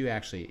thing is, you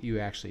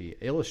actually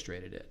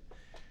illustrated it.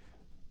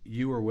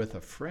 You were with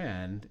a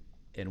friend,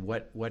 and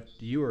what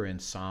you were in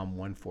Psalm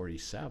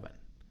 147.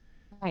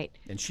 Right.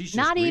 And she's just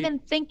not even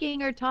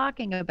thinking or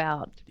talking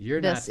about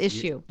this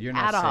issue You're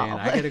not at saying, all.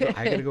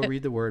 I gotta go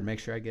read the word, make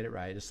sure I get it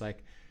right. It's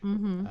like,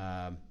 I'm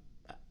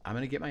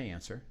going to get my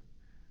answer.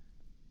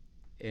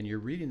 And you're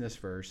reading this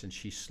verse, and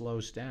she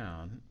slows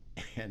down,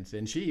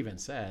 and she even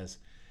says,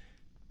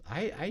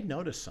 I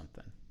noticed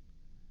something.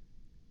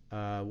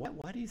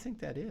 Why do you think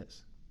that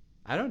is?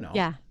 I don't know.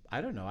 Yeah.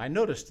 I don't know. I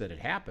noticed that it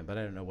happened, but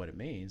I don't know what it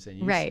means. And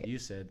you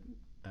said,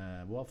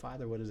 well,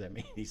 Father, what does that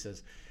mean? He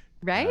says,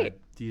 Right.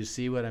 Do you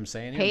see what I'm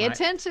saying here? Pay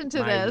attention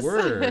to this. My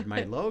word,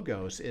 my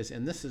logos is,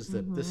 and this is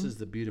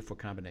the beautiful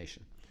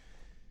combination.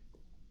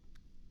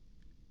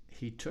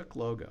 He took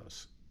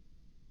logos,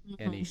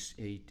 and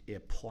he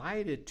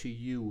applied it to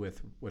you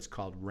with what's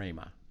called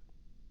rhema.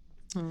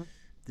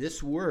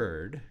 This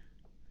word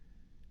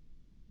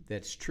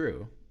that's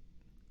true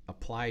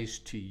applies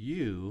to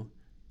you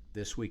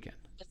this weekend.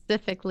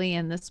 Specifically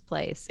in this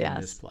place, in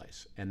yes. this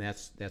place. And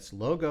that's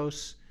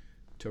logos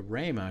to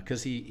rhema,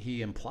 because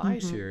he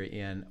implies here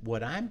in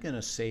what I'm going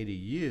to say to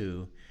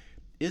you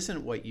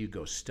isn't what you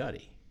go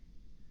study.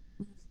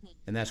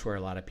 And that's where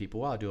a lot of people,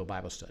 well, I'll do a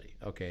Bible study.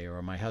 Okay.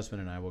 Or my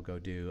husband and I will go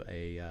do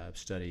a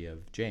study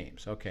of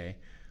James. Okay.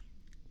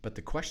 But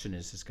the question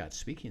is God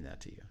speaking that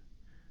to you?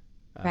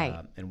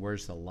 Right. And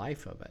where's the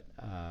life of it?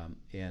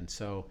 And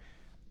so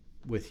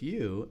with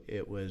you,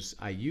 it was,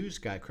 I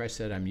used God. Christ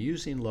said, I'm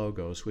using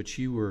logos, which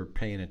you were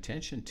paying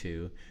attention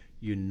to.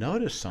 You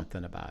noticed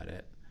something about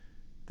it.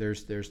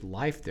 There's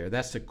life there.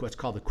 That's what's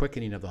called the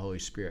quickening of the Holy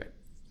Spirit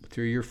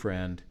through your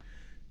friend.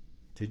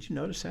 Did you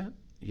notice that?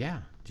 Yeah.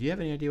 Do you have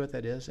any idea what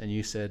that is? And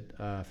you said,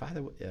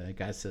 Father,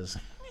 God says,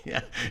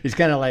 yeah. He's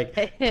kind of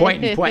like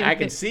pointing. I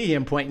can see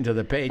him pointing to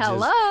the page.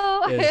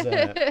 Hello.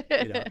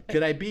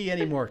 Could I be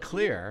any more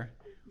clear?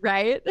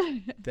 Right.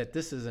 That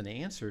this is an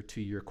answer to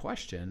your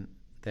question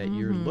that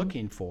you're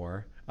looking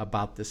for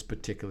about this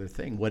particular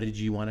thing. What did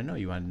you want to know?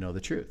 You want to know the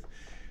truth.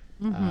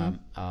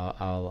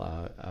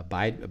 I'll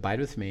abide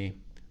with me,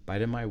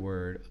 abide in my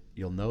word.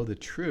 You'll know the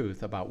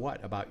truth about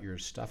what? About your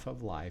stuff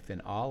of life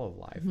and all of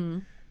life.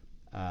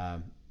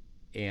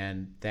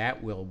 And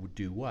that will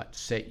do what?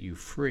 Set you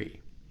free.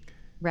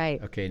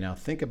 Right. Okay, now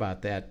think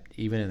about that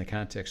even in the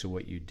context of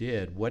what you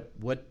did.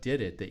 What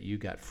did it that you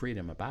got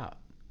freedom about?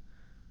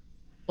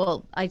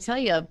 Well, I tell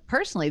you,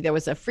 personally, there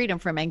was a freedom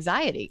from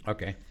anxiety.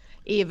 Okay.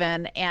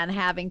 Even, and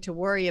having to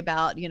worry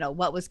about,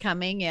 what was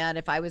coming and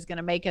if I was going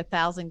to make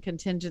 1,000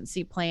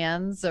 contingency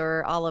plans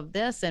or all of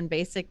this. And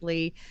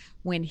basically,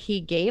 when he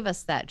gave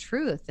us that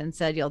truth and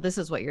said, this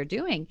is what you're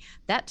doing,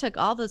 that took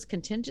all those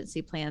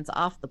contingency plans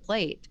off the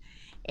plate.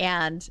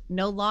 And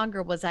no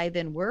longer was I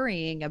then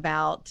worrying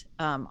about,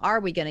 are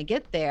we going to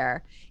get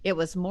there? It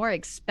was more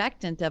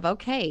expectant of,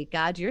 okay,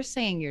 God, you're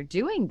saying you're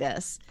doing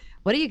this.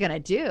 What are you going to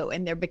do?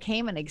 And there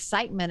became an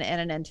excitement and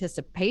an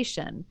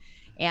anticipation,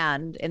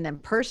 and then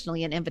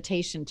personally an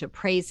invitation to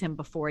praise him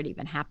before it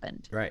even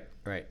happened. Right.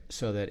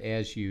 So that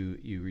as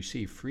you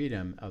receive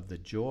freedom of the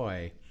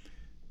joy,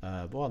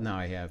 now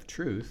I have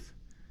truth.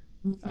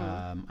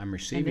 I'm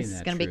receiving that. And this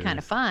is going to truth. be kind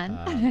of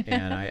fun.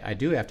 And I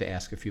do have to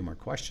ask a few more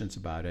questions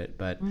about it,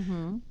 but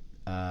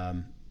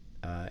and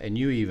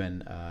you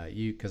even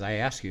because I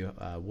asked you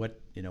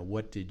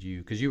what did you,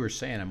 because you were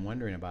saying I'm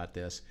wondering about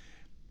this,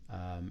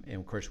 and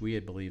of course we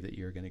had believed that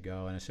you were going to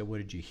go, and I said, what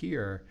did you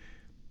hear?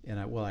 And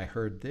I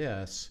heard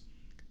this,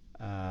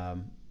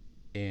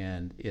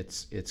 and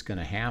it's going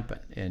to happen.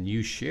 And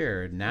you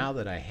shared, now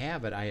that I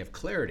have it, I have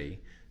clarity,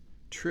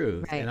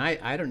 truth, right. And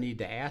I don't need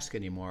to ask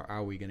anymore,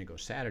 are we going to go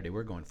Saturday?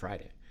 We're going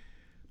Friday.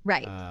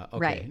 Right. Okay.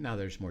 Right. Now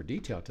there's more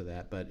detail to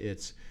that, but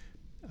it's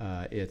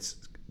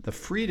the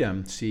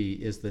freedom. See,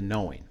 is the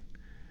knowing.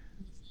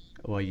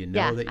 Well, you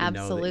know that you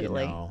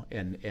absolutely. know that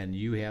you know, and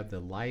you have the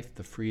life,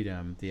 the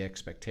freedom, the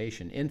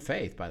expectation in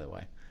faith. By the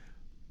way.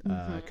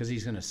 Because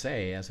he's going to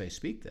say, as I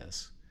speak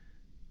this,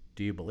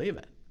 do you believe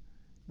it?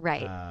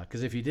 Right.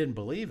 Because if you didn't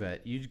believe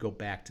it, you'd go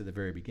back to the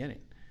very beginning.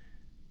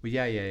 Well,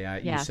 yeah.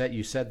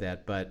 You said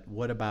that, but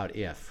what about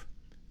if?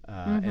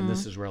 And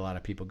this is where a lot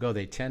of people go.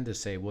 They tend to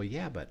say, well,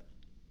 yeah, but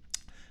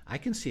I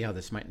can see how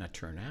this might not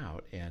turn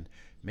out, and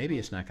maybe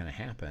it's not going to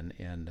happen.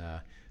 And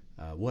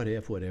what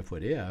if?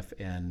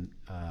 And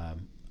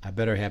I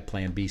better have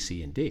plan B,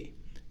 C, and D.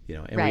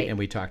 And right.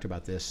 we talked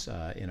about this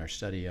in our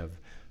study of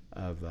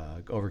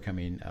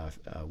overcoming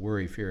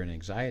worry, fear, and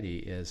anxiety,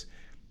 is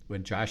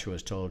when Joshua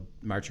was told,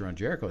 march around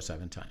Jericho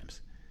 7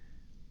 times.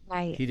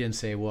 Right. He didn't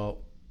say,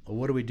 well,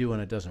 what do we do when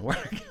it doesn't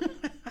work?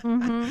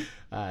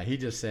 He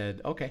just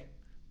said, okay,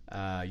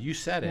 you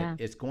said it.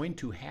 It's going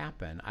to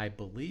happen. I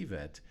believe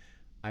it.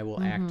 I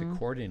will act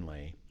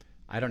accordingly.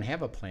 I don't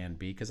have a plan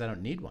B because I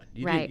don't need one.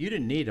 You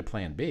didn't need a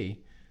plan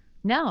B.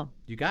 No.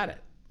 You got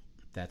it.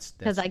 That's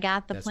because I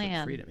got the plan.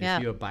 The freedom. Yeah.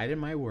 If you abide in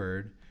my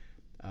word,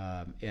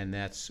 and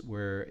that's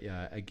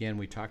where, again,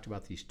 we talked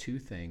about these two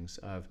things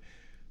of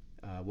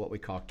what we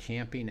call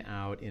camping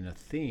out in a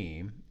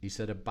theme. He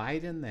said,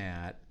 abide in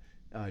that,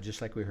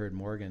 just like we heard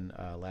Morgan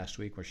last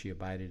week, where she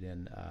abided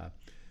in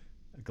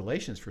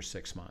Galatians for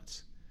 6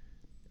 months.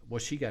 Well,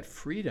 she got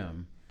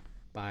freedom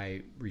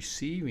by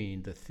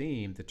receiving the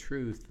theme, the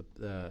truth,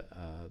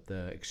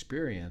 the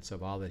experience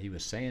of all that he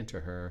was saying to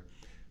her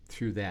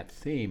through that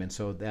theme. And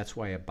so that's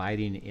why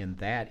abiding in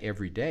that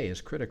every day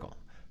is critical.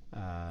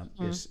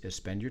 Is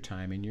spend your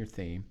time in your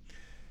theme,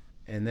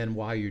 and then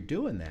while you're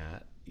doing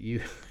that,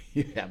 you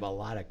have a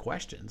lot of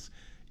questions,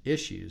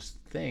 issues,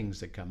 things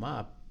that come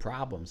up,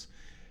 problems.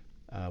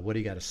 What do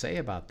you got to say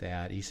about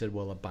that? He said,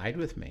 well, abide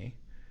with me,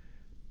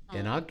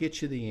 and I'll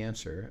get you the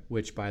answer,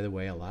 which, by the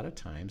way, a lot of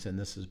times, and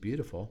this is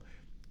beautiful,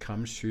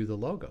 comes through the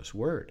Logos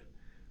word.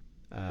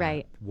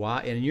 Right.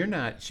 Why? And you're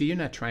not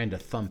trying to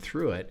thumb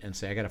through it and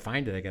say, I got to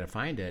find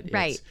it.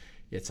 Right.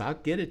 It's I'll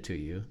get it to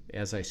you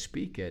as I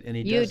speak it, and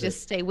you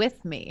just stay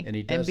with me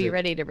and be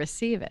ready to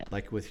receive it.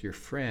 Like with your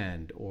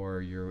friend or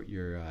your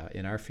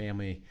in our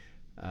family,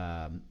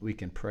 We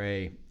can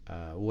pray,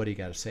 what do you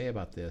got to say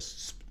about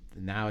this?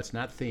 Now it's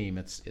not theme,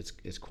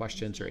 it's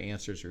questions or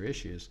answers or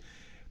issues.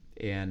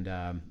 And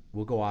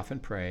we'll go off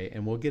and pray,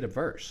 and we'll get a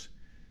verse.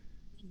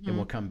 And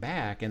we'll come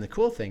back. And the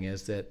cool thing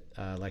is that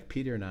like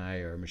Peter and I,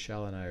 or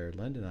Michelle and I, or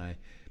Linda and I,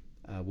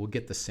 we'll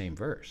get the same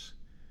verse.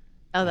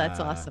 Oh, that's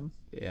awesome.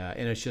 Yeah,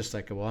 and it's just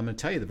like, well, I'm going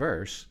to tell you the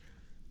verse.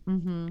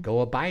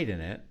 Go abide in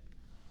it,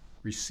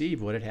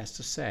 receive what it has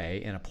to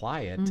say, and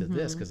apply it to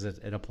this, because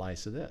it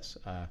applies to this.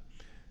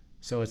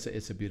 So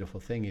it's a beautiful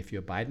thing. If you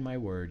abide in my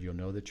word, you'll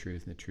know the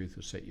truth, and the truth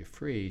will set you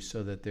free.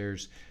 So that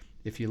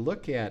if you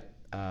look at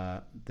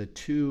the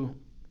two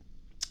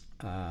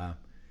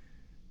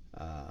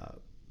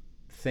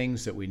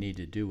things that we need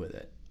to do with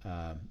it,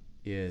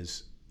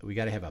 is we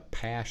got to have a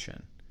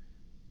passion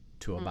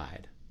to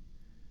abide.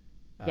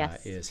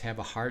 Yes. Is have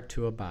a heart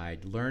to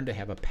abide. Learn to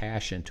have a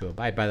passion to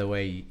abide. By the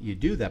way, you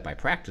do that by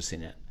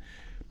practicing it.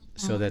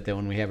 So that then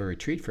when we have a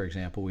retreat, for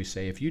example, we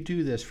say, if you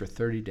do this for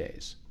 30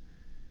 days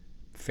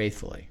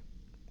faithfully,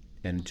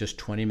 and just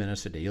 20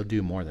 minutes a day, you'll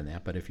do more than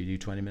that, but if you do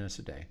 20 minutes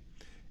a day,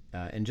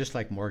 and just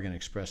like Morgan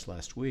expressed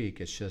last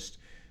week, it's just,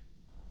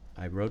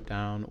 I wrote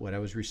down what I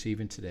was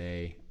receiving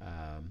today.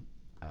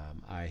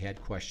 I had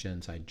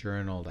questions, I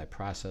journaled, I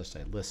processed,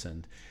 I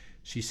listened.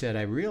 She said,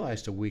 I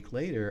realized a week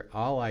later,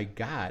 all I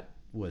got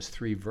was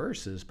 3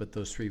 verses, but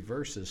those 3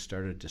 verses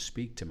started to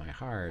speak to my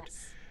heart.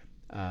 Yes.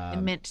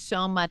 It meant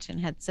so much and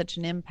had such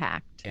an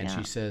impact. And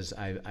she says,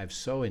 I've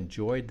so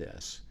enjoyed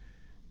this.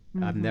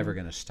 I'm never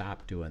going to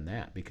stop doing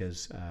that,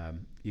 because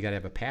you got to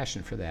have a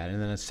passion for that.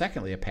 And then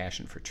secondly, a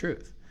passion for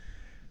truth,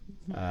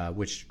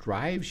 which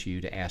drives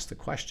you to ask the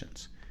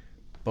questions,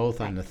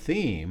 both on the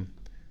theme,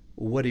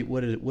 what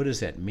does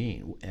that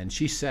mean? And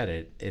she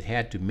said it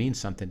had to mean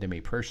something to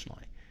me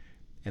personally.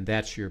 And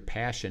that's your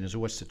passion, is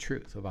what's the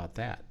truth about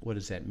that? What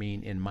does that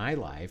mean in my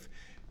life?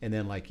 And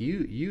then like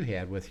you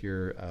had with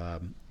your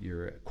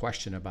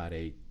question about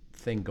a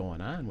thing going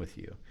on with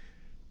you,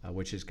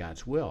 which is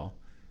God's will.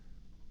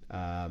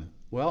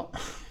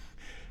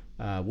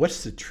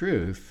 What's the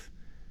truth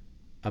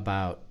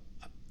about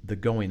the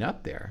going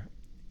up there?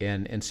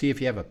 And see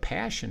if you have a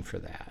passion for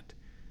that.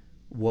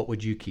 What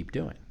would you keep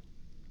doing?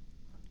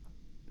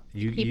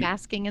 You keep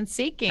asking and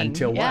seeking.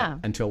 Until what?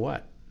 Until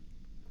what?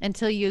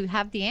 Until you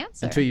have the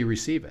answer. Until you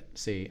receive it.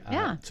 See,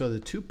 so the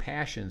 2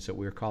 passions that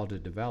we're called to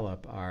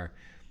develop are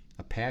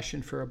a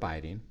passion for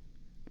abiding.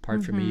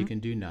 Apart from me, you can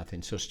do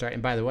nothing. So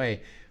and by the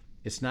way,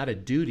 it's not a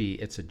duty,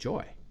 it's a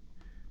joy.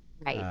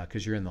 Right.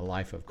 Because you're in the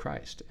life of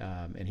Christ,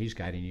 and he's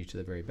guiding you to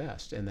the very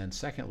best. And then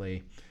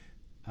secondly,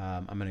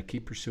 I'm going to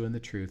keep pursuing the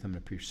truth. I'm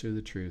going to pursue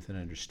the truth and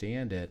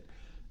understand it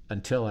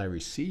until I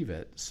receive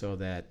it, so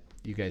that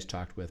you guys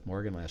talked with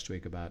Morgan last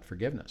week about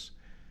forgiveness.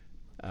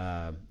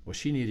 Well,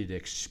 she needed to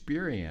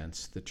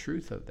experience the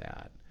truth of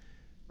that.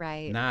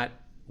 Right. Not,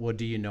 what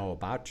do you know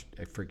about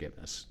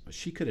forgiveness?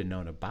 She could have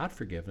known about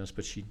forgiveness,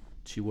 but she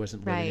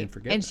wasn't living in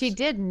forgiveness. And she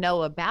did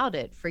know about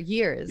it for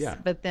years. Yeah.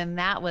 But then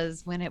that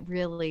was when it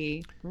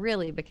really,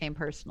 really became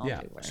personal to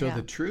her. So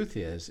the truth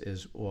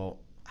is, well,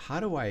 how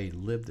do I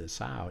live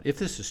this out? If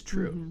this is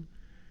true,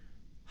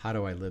 how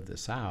do I live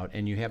this out?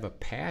 And you have a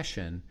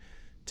passion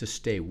to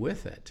stay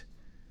with it.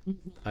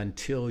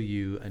 Until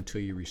you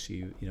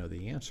receive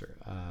the answer,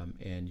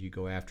 and you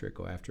go after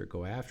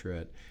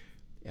it,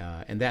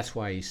 and that's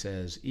why he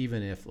says,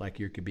 even if, like,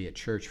 you could be at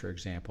church, for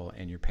example,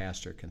 and your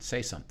pastor can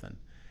say something,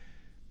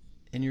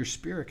 and your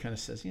spirit kind of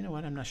says, you know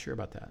what, I'm not sure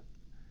about that.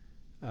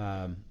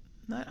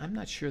 I'm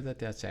not sure that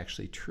that's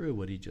actually true,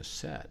 what he just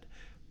said.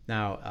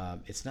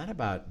 Now, it's not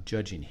about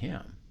judging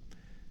him.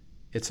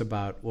 It's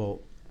about,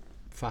 well,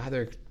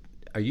 Father,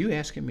 are you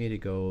asking me to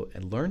go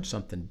and learn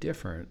something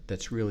different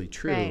that's really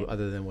true,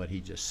 other than what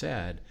he just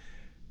said?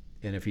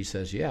 And if he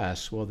says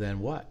yes, well, then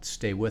what?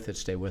 Stay with it, and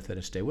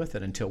stay with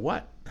it until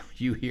what?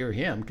 You hear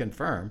him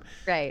confirm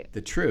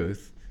the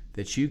truth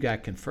that you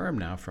got confirmed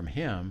now from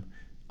him.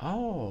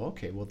 Oh,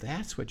 okay, well,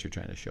 that's what you're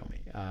trying to show me.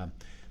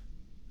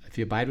 If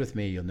you abide with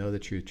me, you'll know the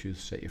truth. Truth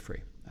will set you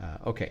free.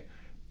 Okay,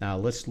 now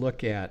let's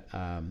look at,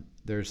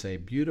 there's a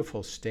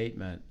beautiful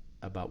statement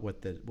about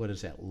what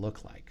does that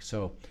look like.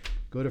 So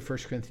go to 1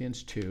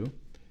 Corinthians 2.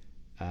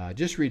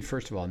 Just read,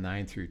 first of all,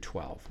 9 through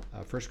 12.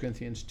 1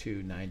 Corinthians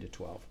 2, 9 to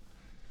 12.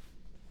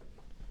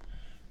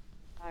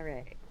 All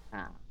right.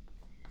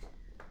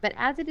 But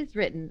as it is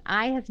written,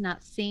 eye has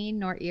not seen,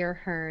 nor ear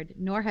heard,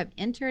 nor have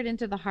entered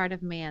into the heart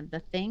of man the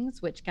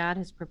things which God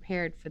has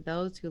prepared for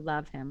those who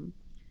love him.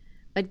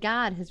 But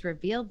God has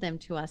revealed them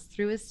to us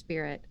through his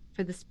Spirit,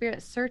 for the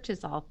Spirit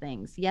searches all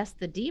things, yes,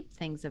 the deep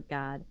things of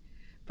God.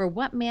 For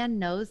what man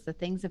knows the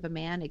things of a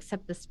man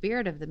except the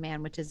spirit of the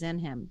man which is in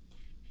him?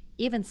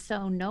 Even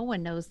so, no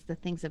one knows the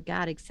things of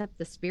God except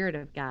the Spirit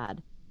of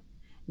God.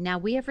 Now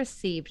we have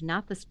received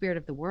not the spirit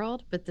of the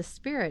world, but the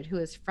Spirit who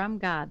is from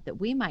God, that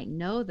we might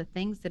know the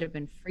things that have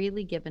been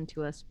freely given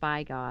to us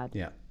by God.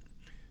 Yeah.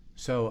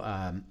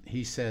 So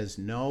he says,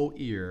 no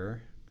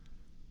ear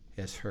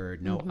has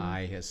heard, no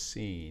eye has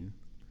seen.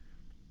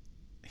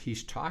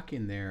 He's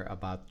talking there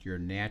about your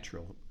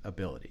natural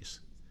abilities,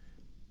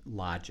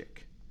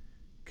 logic,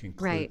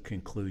 Right.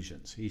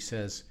 conclusions. He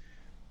says,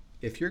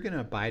 if you're going to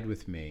abide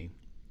with me,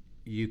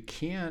 you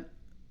can't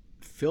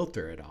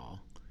filter it all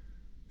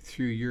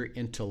through your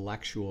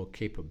intellectual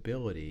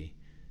capability,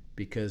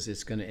 because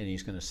it's going to, and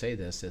he's going to say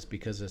this, is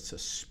because it's a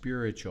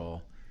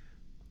spiritual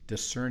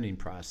discerning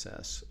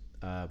process.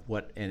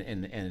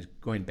 And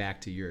going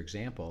back to your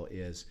example,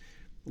 is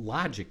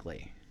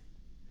logically,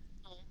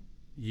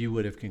 you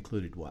would have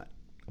concluded what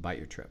about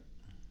your trip?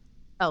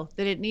 Oh,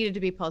 that it needed to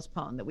be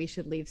postponed, that we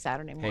should leave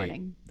Saturday Hey,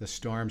 morning. the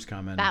storm's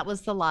coming. That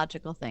was the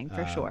logical thing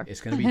for sure. It's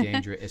going to be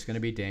dangerous. It's going to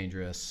be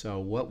dangerous. So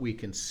what we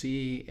can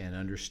see and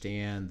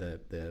understand,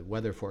 the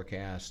weather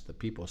forecast, the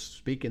people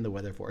speaking the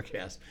weather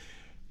forecast,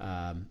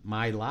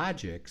 my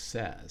logic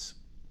says,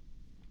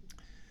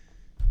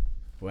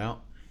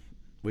 well,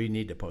 we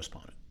need to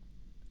postpone it.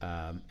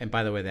 And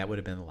by the way, that would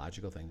have been the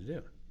logical thing to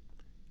do.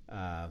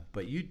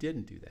 But you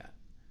didn't do that.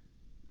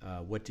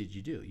 What did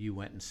you do? You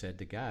went and said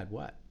to God,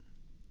 what?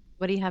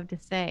 What do you have to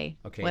say?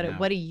 Okay,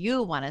 What do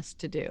you want us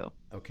to do?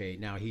 Okay,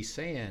 now he's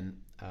saying,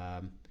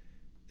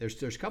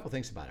 there's a couple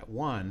things about it.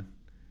 One,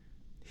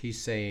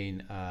 he's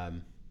saying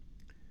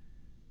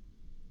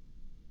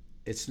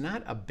it's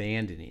not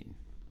abandoning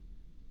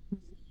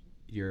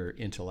your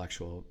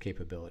intellectual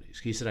capabilities.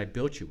 He said, I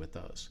built you with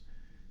those.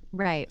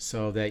 Right.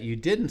 So that you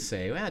didn't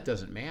say, well, it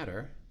doesn't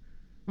matter.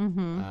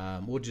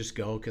 We'll just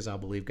go because I'll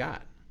believe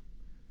God.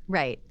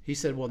 Right. He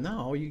said, well,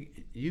 no,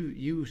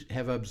 you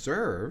have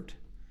observed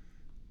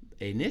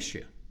an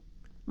issue.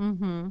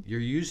 You're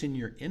using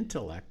your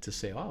intellect to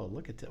say, oh,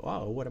 look at that.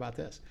 Oh, what about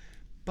this?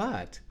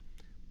 But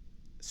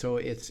so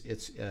it's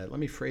let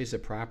me phrase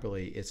it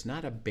properly. It's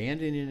not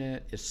abandoning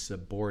it, it's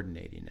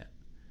subordinating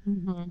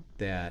it.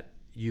 That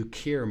you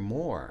care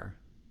more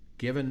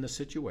given the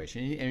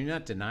situation, and you're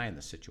not denying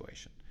the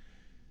situation.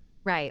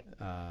 Right.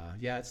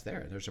 Yeah, it's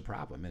there. There's a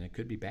problem, and it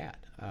could be bad.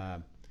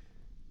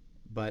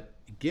 But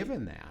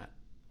given that,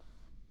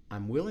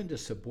 I'm willing to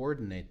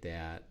subordinate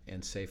that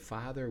and say,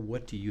 Father,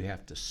 what do you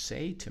have to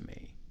say to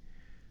me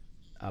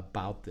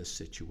about this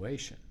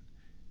situation?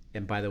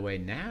 And by the way,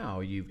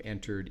 now you've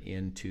entered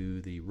into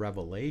the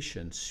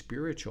revelation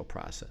spiritual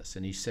process.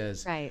 And he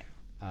says, Right.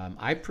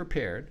 I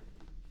prepared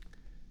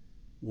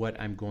what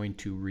I'm going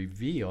to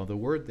reveal. The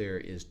word there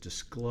is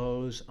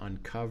disclose,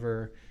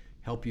 uncover,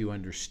 help you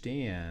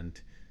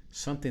understand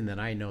something that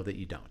I know that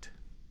you don't.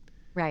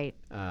 Right.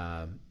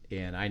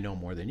 And I know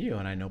more than you,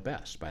 and I know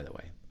best, by the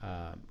way,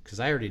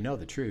 because I already know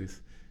the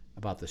truth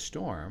about the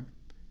storm,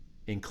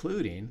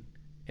 including,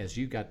 as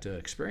you got to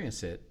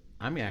experience it,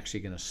 I'm actually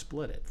going to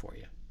split it for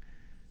you.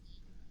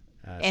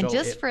 And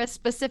just for a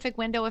specific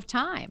window of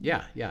time.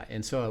 Yeah, yeah.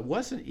 And so it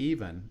wasn't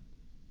even,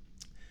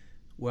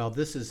 well,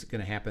 this is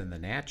going to happen in the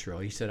natural.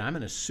 He said, I'm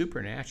going to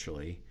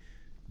supernaturally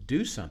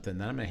do something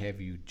that I'm going to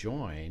have you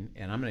join,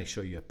 and I'm going to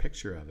show you a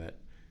picture of it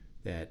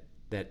that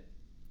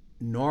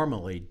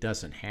normally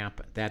doesn't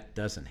happen. That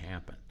doesn't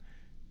happen.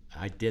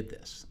 I did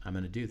this. I'm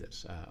going to do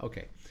this.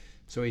 Okay.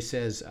 So he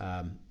says,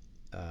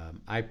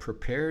 I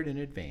prepared in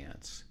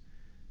advance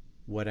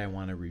what I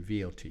want to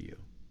reveal to you.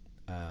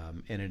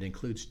 And it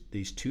includes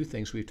these two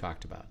things we've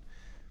talked about.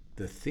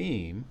 The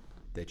theme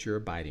that you're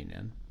abiding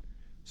in.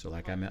 So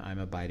like I'm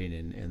abiding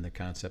in the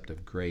concept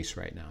of grace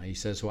right now. He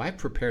says, well, I've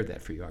prepared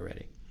that for you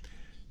already.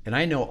 And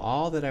I know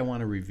all that I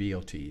want to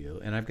reveal to you,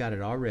 and I've got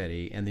it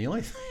already. And the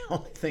only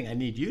thing I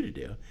need you to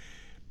do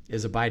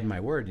is abide in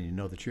my word, and you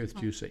know the truth,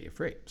 truth set you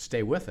free.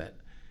 Stay with it.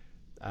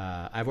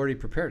 I've already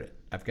prepared it.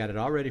 I've got it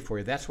all ready for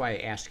you. That's why I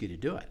asked you to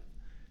do it.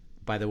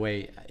 By the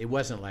way, it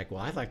wasn't like,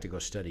 well, I'd like to go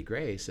study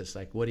grace. It's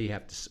like, what do you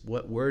have to?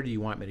 Where do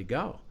you want me to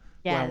go?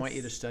 Yes. Well, I want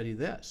you to study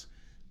this.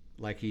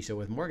 Like he said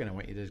with Morgan, I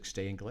want you to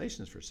stay in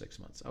Galatians for 6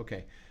 months.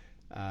 Okay.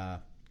 So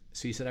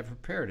he said, I've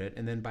prepared it.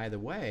 And then, by the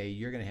way,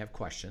 you're going to have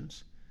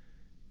questions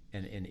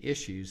and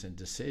issues and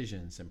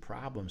decisions and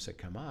problems that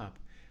come up.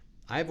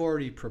 I've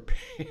already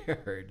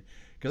prepared,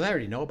 because I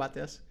already know about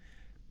this.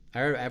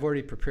 I've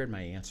already prepared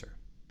my answer.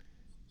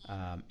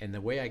 And the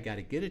way I got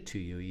to get it to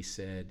you, he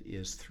said,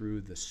 is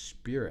through the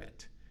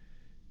Spirit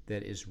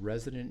that is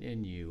resident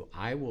in you.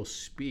 I will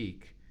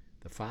speak.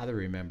 The Father,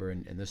 remember,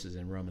 and this is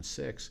in Romans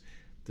 6,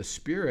 the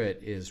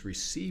Spirit is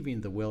receiving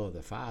the will of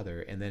the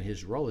Father, and then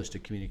his role is to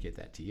communicate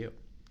that to you.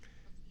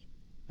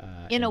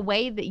 In a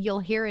way that you'll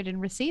hear it and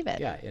receive it.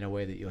 Yeah, in a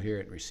way that you'll hear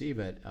it and receive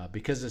it,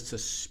 because it's a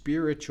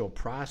spiritual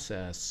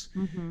process,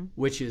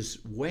 which is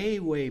way,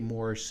 way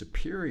more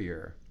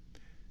superior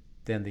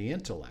than the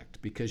intellect,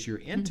 because your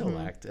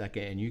intellect,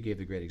 and you gave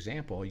the great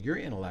example, your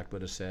intellect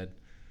would have said,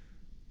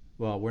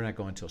 well, we're not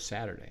going until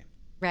Saturday.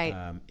 Right.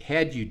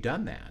 Had you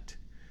done that,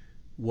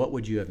 what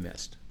would you have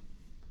missed?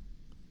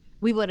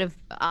 We would have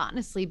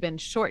honestly been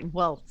shortened.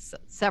 Well,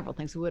 several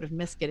things. We would have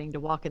missed getting to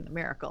walk in the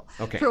miracle,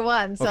 Okay. for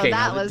one. So Okay,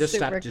 that now was just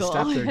super stop, cool. Just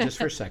stop there just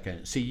for a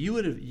second. See, you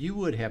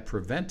would have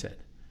prevented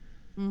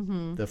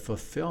the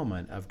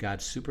fulfillment of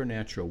God's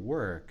supernatural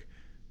work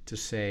to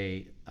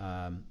say,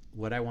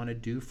 what I want to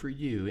do for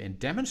you and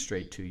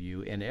demonstrate to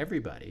you and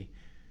everybody.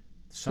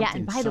 Yeah,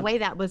 and by the way,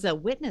 that was a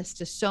witness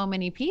to so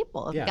many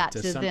people. Yeah, Got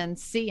to then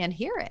see and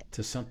hear it.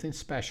 To something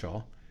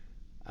special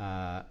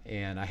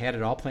and I had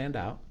it all planned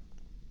out.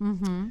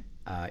 Mm-hmm.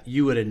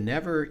 You would have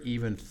never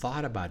even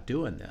thought about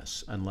doing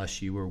this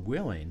unless you were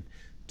willing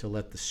to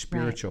let the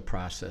spiritual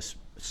process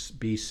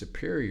be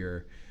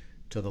superior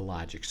to the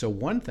logic. So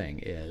one thing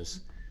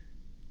is,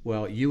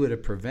 well, you would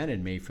have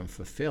prevented me from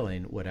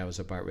fulfilling what I was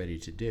about ready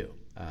to do.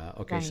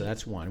 Okay, so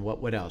that's one.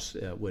 What else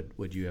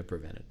would you have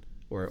prevented?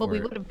 Well, we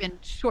would have been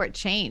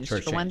shortchanged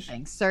for one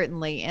thing,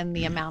 certainly, in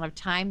the amount of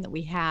time that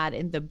we had,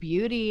 and the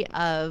beauty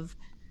of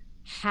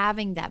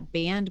having that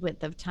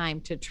bandwidth of time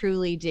to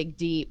truly dig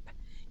deep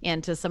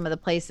into some of the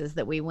places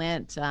that we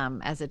went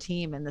as a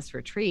team in this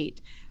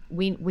retreat.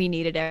 We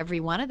needed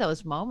every one of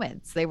those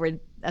moments. They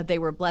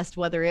were blessed,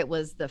 whether it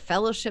was the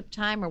fellowship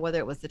time or whether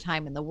it was the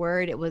time in the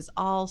Word. It was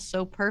all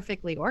so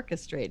perfectly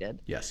orchestrated.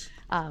 Yes.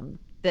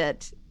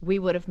 That we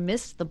would have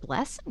missed the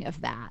blessing of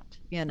that,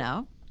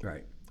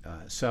 Right.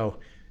 So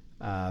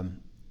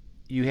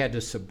you had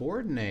to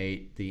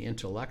subordinate the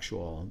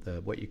intellectual,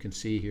 what you can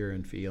see, hear,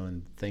 and feel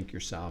and think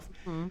yourself,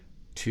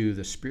 to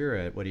the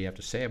Spirit. What do you have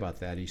to say about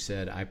that? He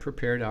said, I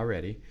prepared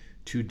already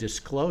to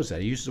disclose that.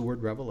 He used the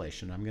word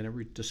revelation. I'm going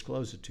to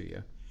disclose it to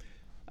you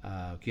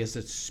because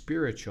it's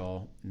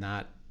spiritual,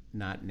 not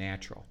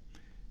natural.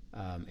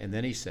 And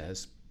then he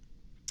says,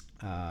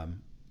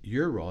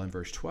 your role in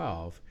verse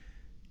 12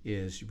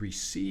 is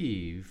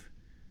receive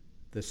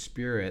the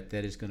Spirit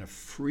that is going to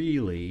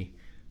freely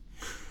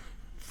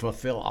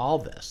fulfill all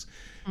this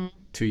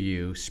to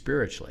you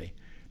spiritually.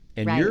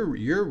 And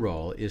your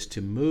role is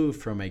to move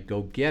from a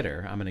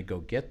go-getter, I'm going to go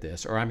get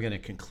this, or I'm going to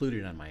conclude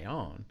it on my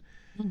own,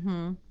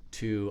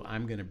 to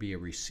I'm going to be a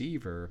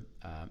receiver.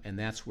 And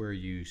that's where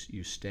you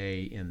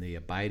stay in the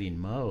abiding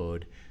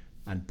mode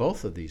on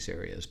both of these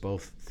areas,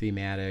 both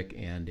thematic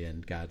and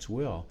in God's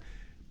will,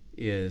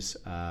 is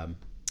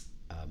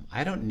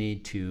I don't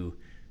need to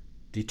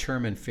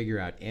figure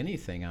out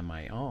anything on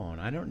my own.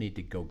 I don't need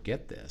to go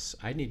get this.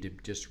 I need to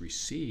just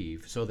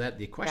receive. So that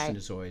the question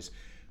is always,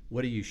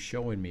 what are you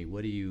showing me?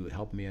 What are you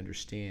helping me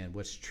understand?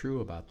 What's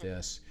true about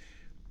this?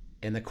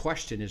 And the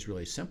question is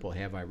really simple.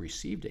 Have I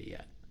received it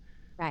yet?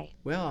 Right.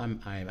 Well,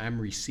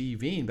 I'm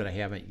receiving, but I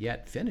haven't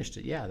yet finished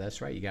it. Yeah,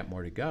 that's right. You got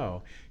more to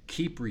go.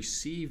 Keep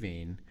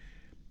receiving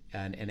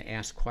and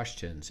ask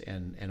questions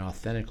and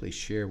authentically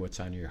share what's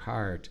on your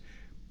heart.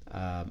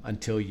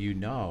 Until you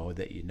know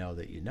that you know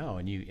that you know,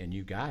 and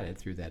you got it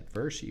through that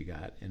verse you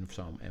got in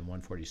Psalm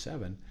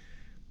 147.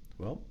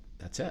 Well,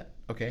 that's it.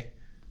 Okay.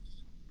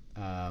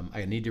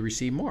 I need to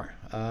receive more.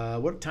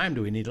 What time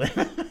do we need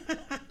later?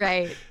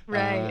 Right.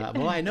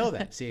 Well, I know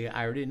that. See,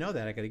 I already know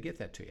that. I got to get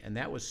that to you. And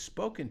that was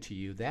spoken to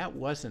you. That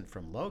wasn't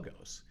from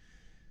Logos.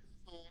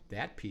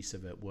 That piece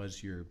of it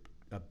was your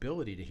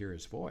ability to hear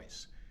his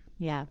voice.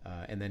 Yeah.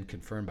 And then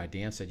confirmed by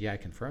Dan said, yeah, I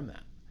confirm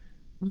that.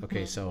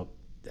 Okay, so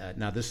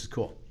now this is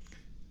cool.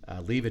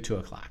 Leave at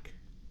 2:00.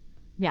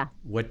 Yeah.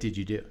 What did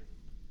you do?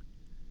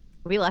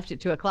 We left at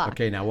 2:00.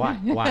 Okay, now why?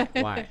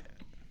 Why?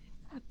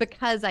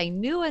 Because I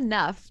knew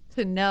enough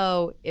to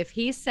know if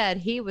he said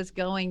he was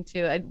going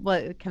to, well,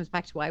 it comes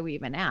back to why we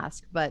even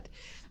ask, but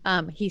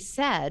he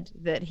said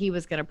that he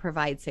was going to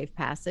provide safe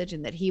passage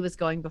and that he was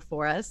going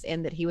before us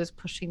and that he was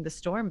pushing the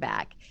storm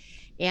back.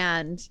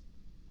 And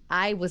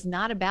I was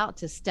not about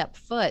to step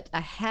foot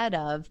ahead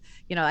of,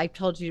 I've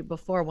told you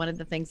before, one of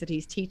the things that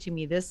he's teaching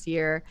me this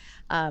year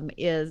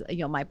is,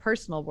 my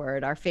personal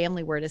word. Our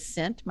family word is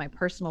sent. My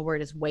personal word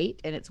is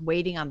wait, and it's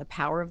waiting on the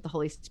power of the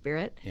Holy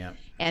Spirit. Yeah.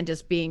 And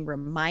just being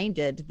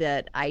reminded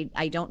that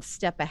I don't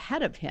step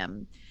ahead of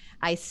him.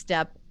 I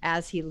step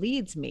as he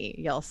leads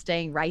me,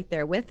 staying right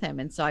there with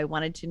him. And so I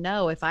wanted to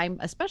know if I'm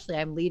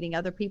leading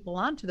other people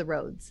onto the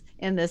roads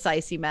in this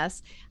icy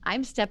mess,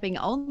 I'm stepping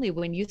only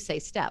when you say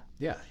step.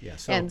 Yeah.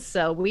 And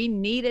so we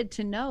needed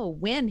to know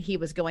when he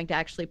was going to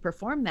actually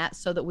perform that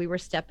so that we were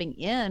stepping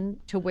in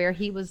to where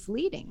he was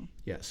leading.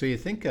 Yeah. So you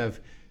think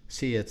of,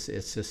 it's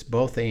this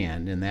both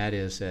and that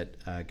is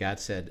that God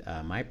said,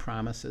 my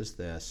promise is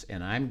this,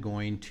 and I'm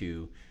going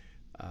to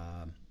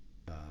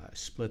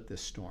split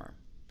this storm.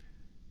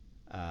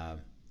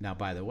 Now,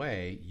 by the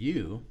way,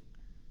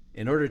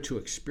 in order to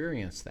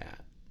experience that,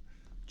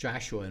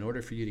 Joshua, in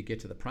order for you to get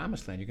to the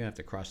promised land, you're going to have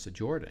to cross the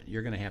Jordan.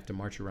 You're going to have to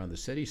march around the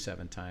city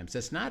 7 times.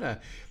 It's not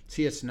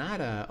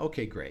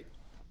okay, great.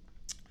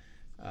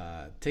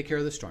 Take care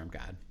of the storm,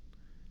 God.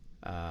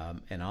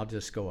 And I'll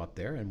just go up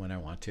there and when I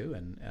want to.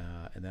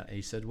 And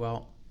he said,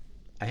 well,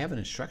 I have an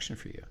instruction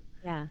for you.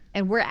 Yeah.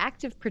 And we're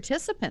active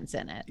participants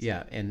in it.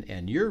 Yeah.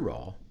 And your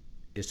role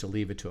is to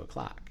leave at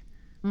 2:00.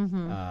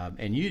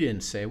 And you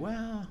didn't say,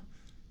 well,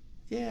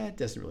 yeah, it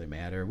doesn't really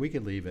matter. We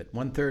could leave at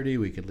 1:30.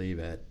 We could leave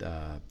at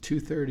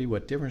 2:30.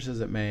 What difference does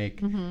it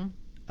make?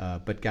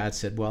 But God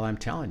said, well, I'm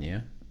telling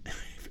you,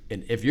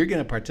 if you're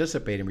going to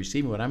participate in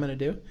receiving what I'm going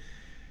to do,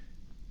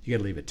 you got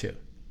to leave at 2.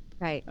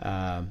 Right.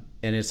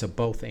 And it's a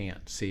both and.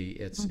 See,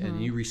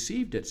 and you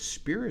received it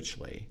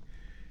spiritually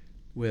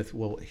with,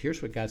 well,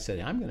 here's what God said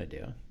I'm going to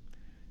do.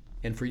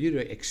 And for you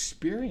to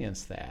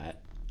experience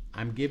that,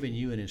 I'm giving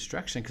you an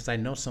instruction because I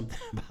know something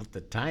about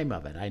the time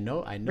of it. I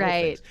know right.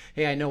 things.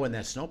 Hey, I know when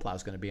that snowplow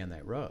is going to be on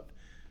that road.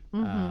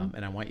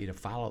 And I want you to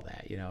follow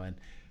that, and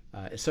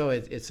so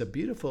it's a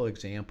beautiful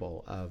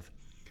example of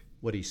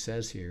what he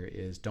says here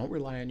is don't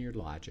rely on your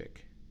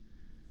logic.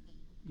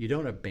 You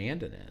don't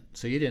abandon it.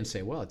 So you didn't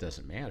say, well, it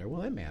doesn't matter.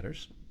 Well, it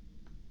matters.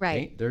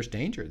 Right. There's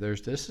danger.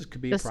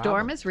 Could be the a problem.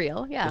 storm is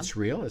real. Yeah. It's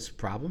real. It's a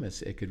problem.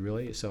 It could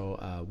really.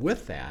 So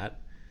with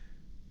that,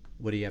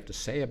 what do you have to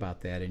say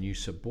about that? And you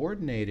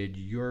subordinated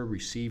your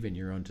receiving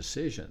your own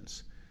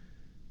decisions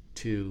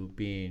to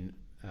being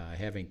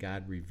having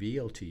God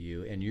reveal to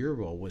you, and your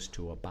role was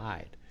to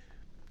abide,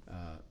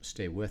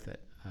 stay with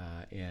it,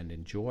 and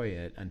enjoy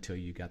it until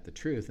you got the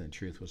truth, and the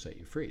truth will set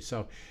you free.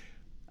 So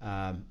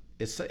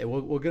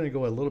we're going to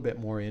go a little bit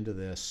more into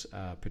this,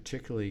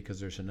 particularly because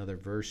there's another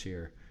verse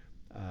here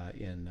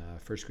in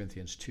 1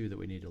 Corinthians 2 that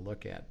we need to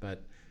look at.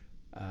 But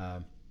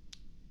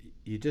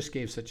you just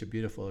gave such a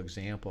beautiful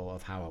example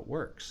of how it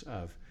works.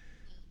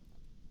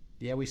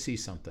 We see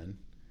something,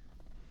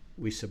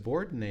 we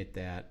subordinate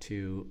that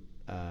to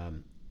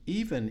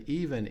even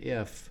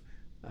if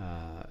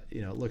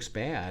it looks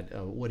bad.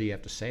 What do you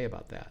have to say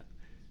about that?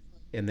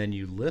 And then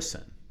you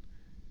listen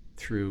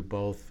through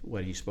both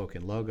what he spoke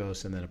in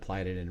Logos and then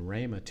applied it in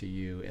Rhema to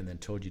you, and then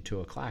told you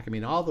 2:00. I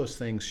mean, all those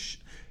things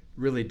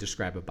really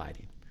describe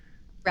abiding.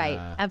 Right.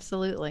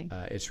 Absolutely.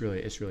 It's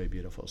really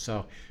beautiful.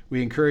 So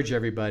we encourage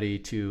everybody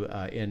to,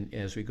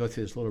 as we go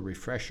through this little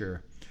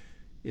refresher,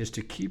 is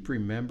to keep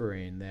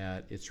remembering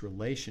that it's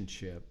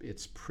relationship,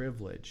 it's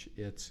privilege,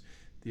 it's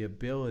the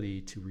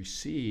ability to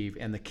receive,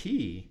 and the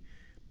key,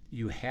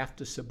 you have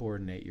to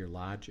subordinate your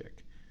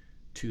logic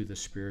to the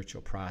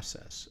spiritual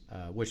process,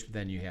 which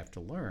then you have to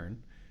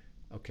learn.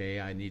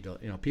 Okay, I need to,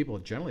 people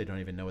generally don't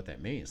even know what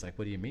that means. Like,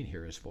 what do you mean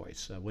hear his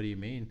voice? What do you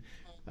mean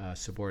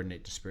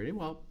subordinate to spirit?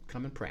 Well,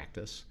 come and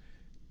practice.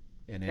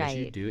 And as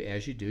you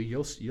do,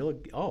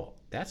 you'll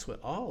that's what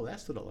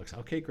it looks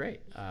like. Okay,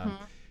 great.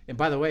 And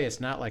by the way,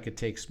 it's not like it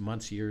takes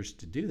months, years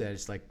to do that.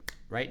 It's like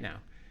right now.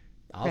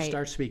 I'll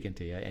start speaking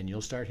to you, and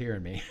you'll start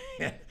hearing me,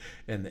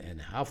 and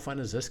how fun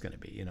is this going to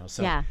be?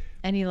 So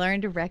and you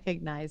learn to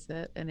recognize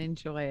it and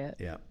enjoy it.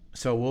 Yeah.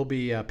 So we'll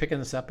be picking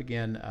this up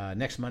again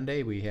next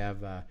Monday. We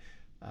have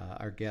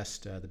our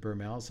guest, the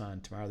Burmells,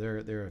 on tomorrow.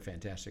 They're a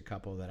fantastic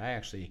couple that I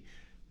actually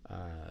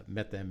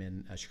met them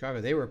in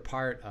Chicago. They were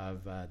part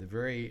of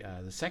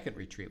the second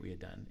retreat we had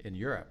done in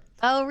Europe.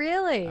 Oh,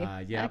 really?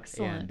 Yeah.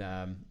 Excellent.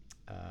 And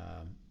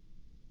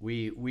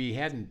we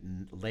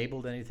hadn't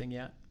labeled anything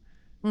yet.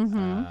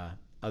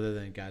 Other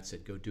than God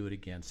said, go do it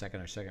again,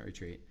 our second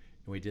retreat.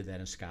 And we did that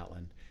in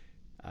Scotland.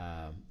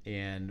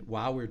 And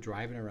while we were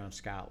driving around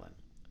Scotland,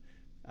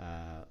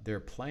 they're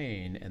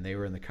playing, and they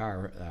were in the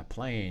car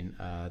playing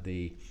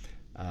the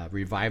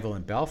Revival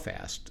in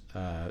Belfast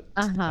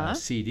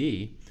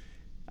CD.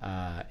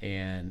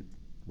 And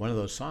one of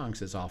those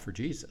songs is All for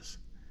Jesus.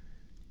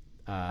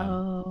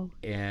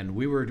 And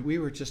we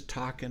were just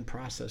talking,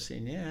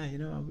 processing.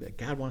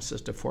 God wants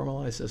us to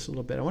formalize this a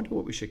little bit. I wonder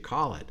what we should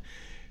call it.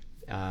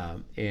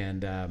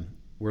 And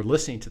we're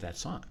listening to that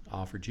song,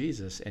 All for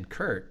Jesus. And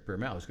Kurt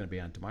Burmell, who's going to be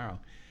on tomorrow,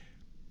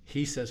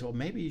 he says, well,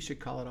 maybe you should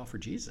call it All for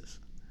Jesus.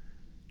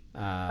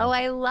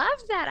 I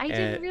love that. I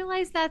didn't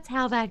realize that's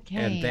how that came.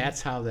 And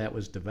that's how that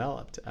was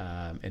developed.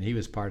 And he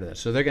was part of that.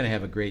 So they're going to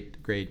have a great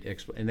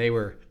and they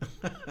were,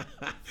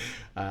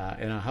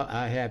 and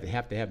I have to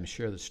have them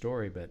share the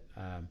story, but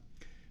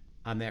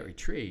on that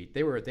retreat,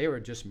 they were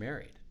just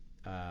married.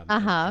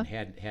 And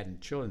hadn't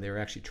children. They were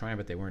actually trying,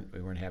 but we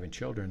weren't having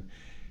children.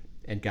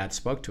 And God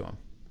spoke to them.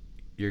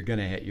 You're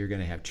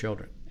gonna have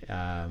children.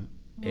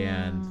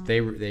 And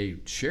they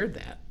shared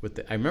that with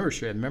I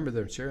remember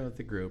them sharing with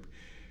the group.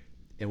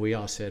 And we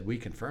all said, we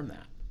confirm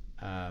that.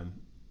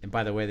 And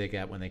by the way,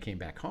 when they came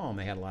back home,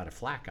 they had a lot of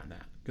flack on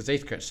that. Because they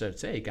said,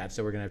 hey, God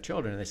said we're going to have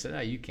children. And they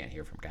said, you can't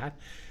hear from God.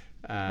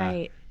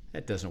 Right.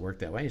 That doesn't work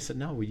that way. He said,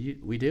 no,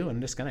 we do,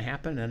 and it's going to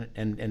happen.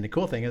 And the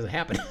cool thing is it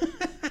happened.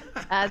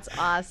 That's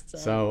awesome.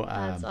 So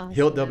That's awesome.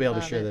 They'll be able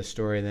to share this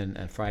story. And then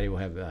on Friday, we'll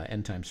have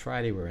End Times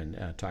Friday.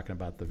 We're talking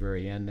about the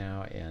very end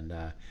now. And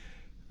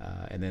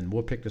then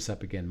we'll pick this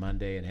up again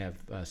Monday and have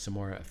a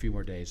few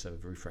more days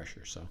of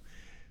refresher. So.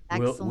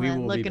 Excellent. We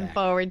will Looking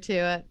forward to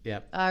it.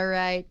 Yep. All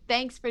right.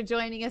 Thanks for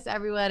joining us,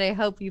 everyone. I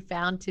hope you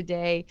found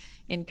today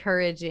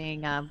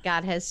encouraging.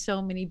 God has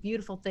so many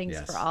beautiful things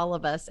for all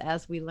of us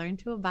as we learn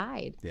to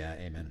abide. Yeah.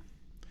 Amen.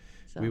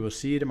 So, we will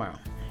see you tomorrow.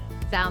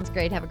 Sounds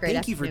great. Have a great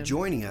afternoon. Thank you for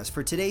joining us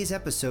for today's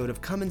episode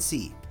of Come and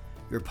See,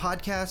 your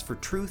podcast for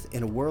truth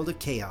in a world of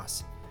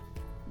chaos.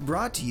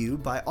 Brought to you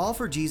by All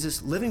for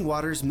Jesus Living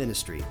Waters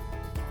Ministry.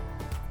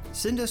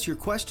 Send us your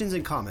questions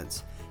and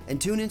comments, and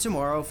tune in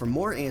tomorrow for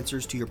more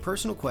answers to your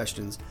personal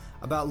questions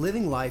about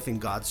living life in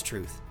God's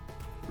truth.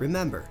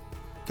 Remember,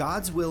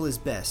 God's will is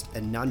best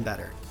and none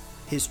better.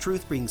 His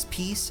truth brings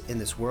peace in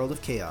this world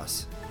of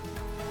chaos.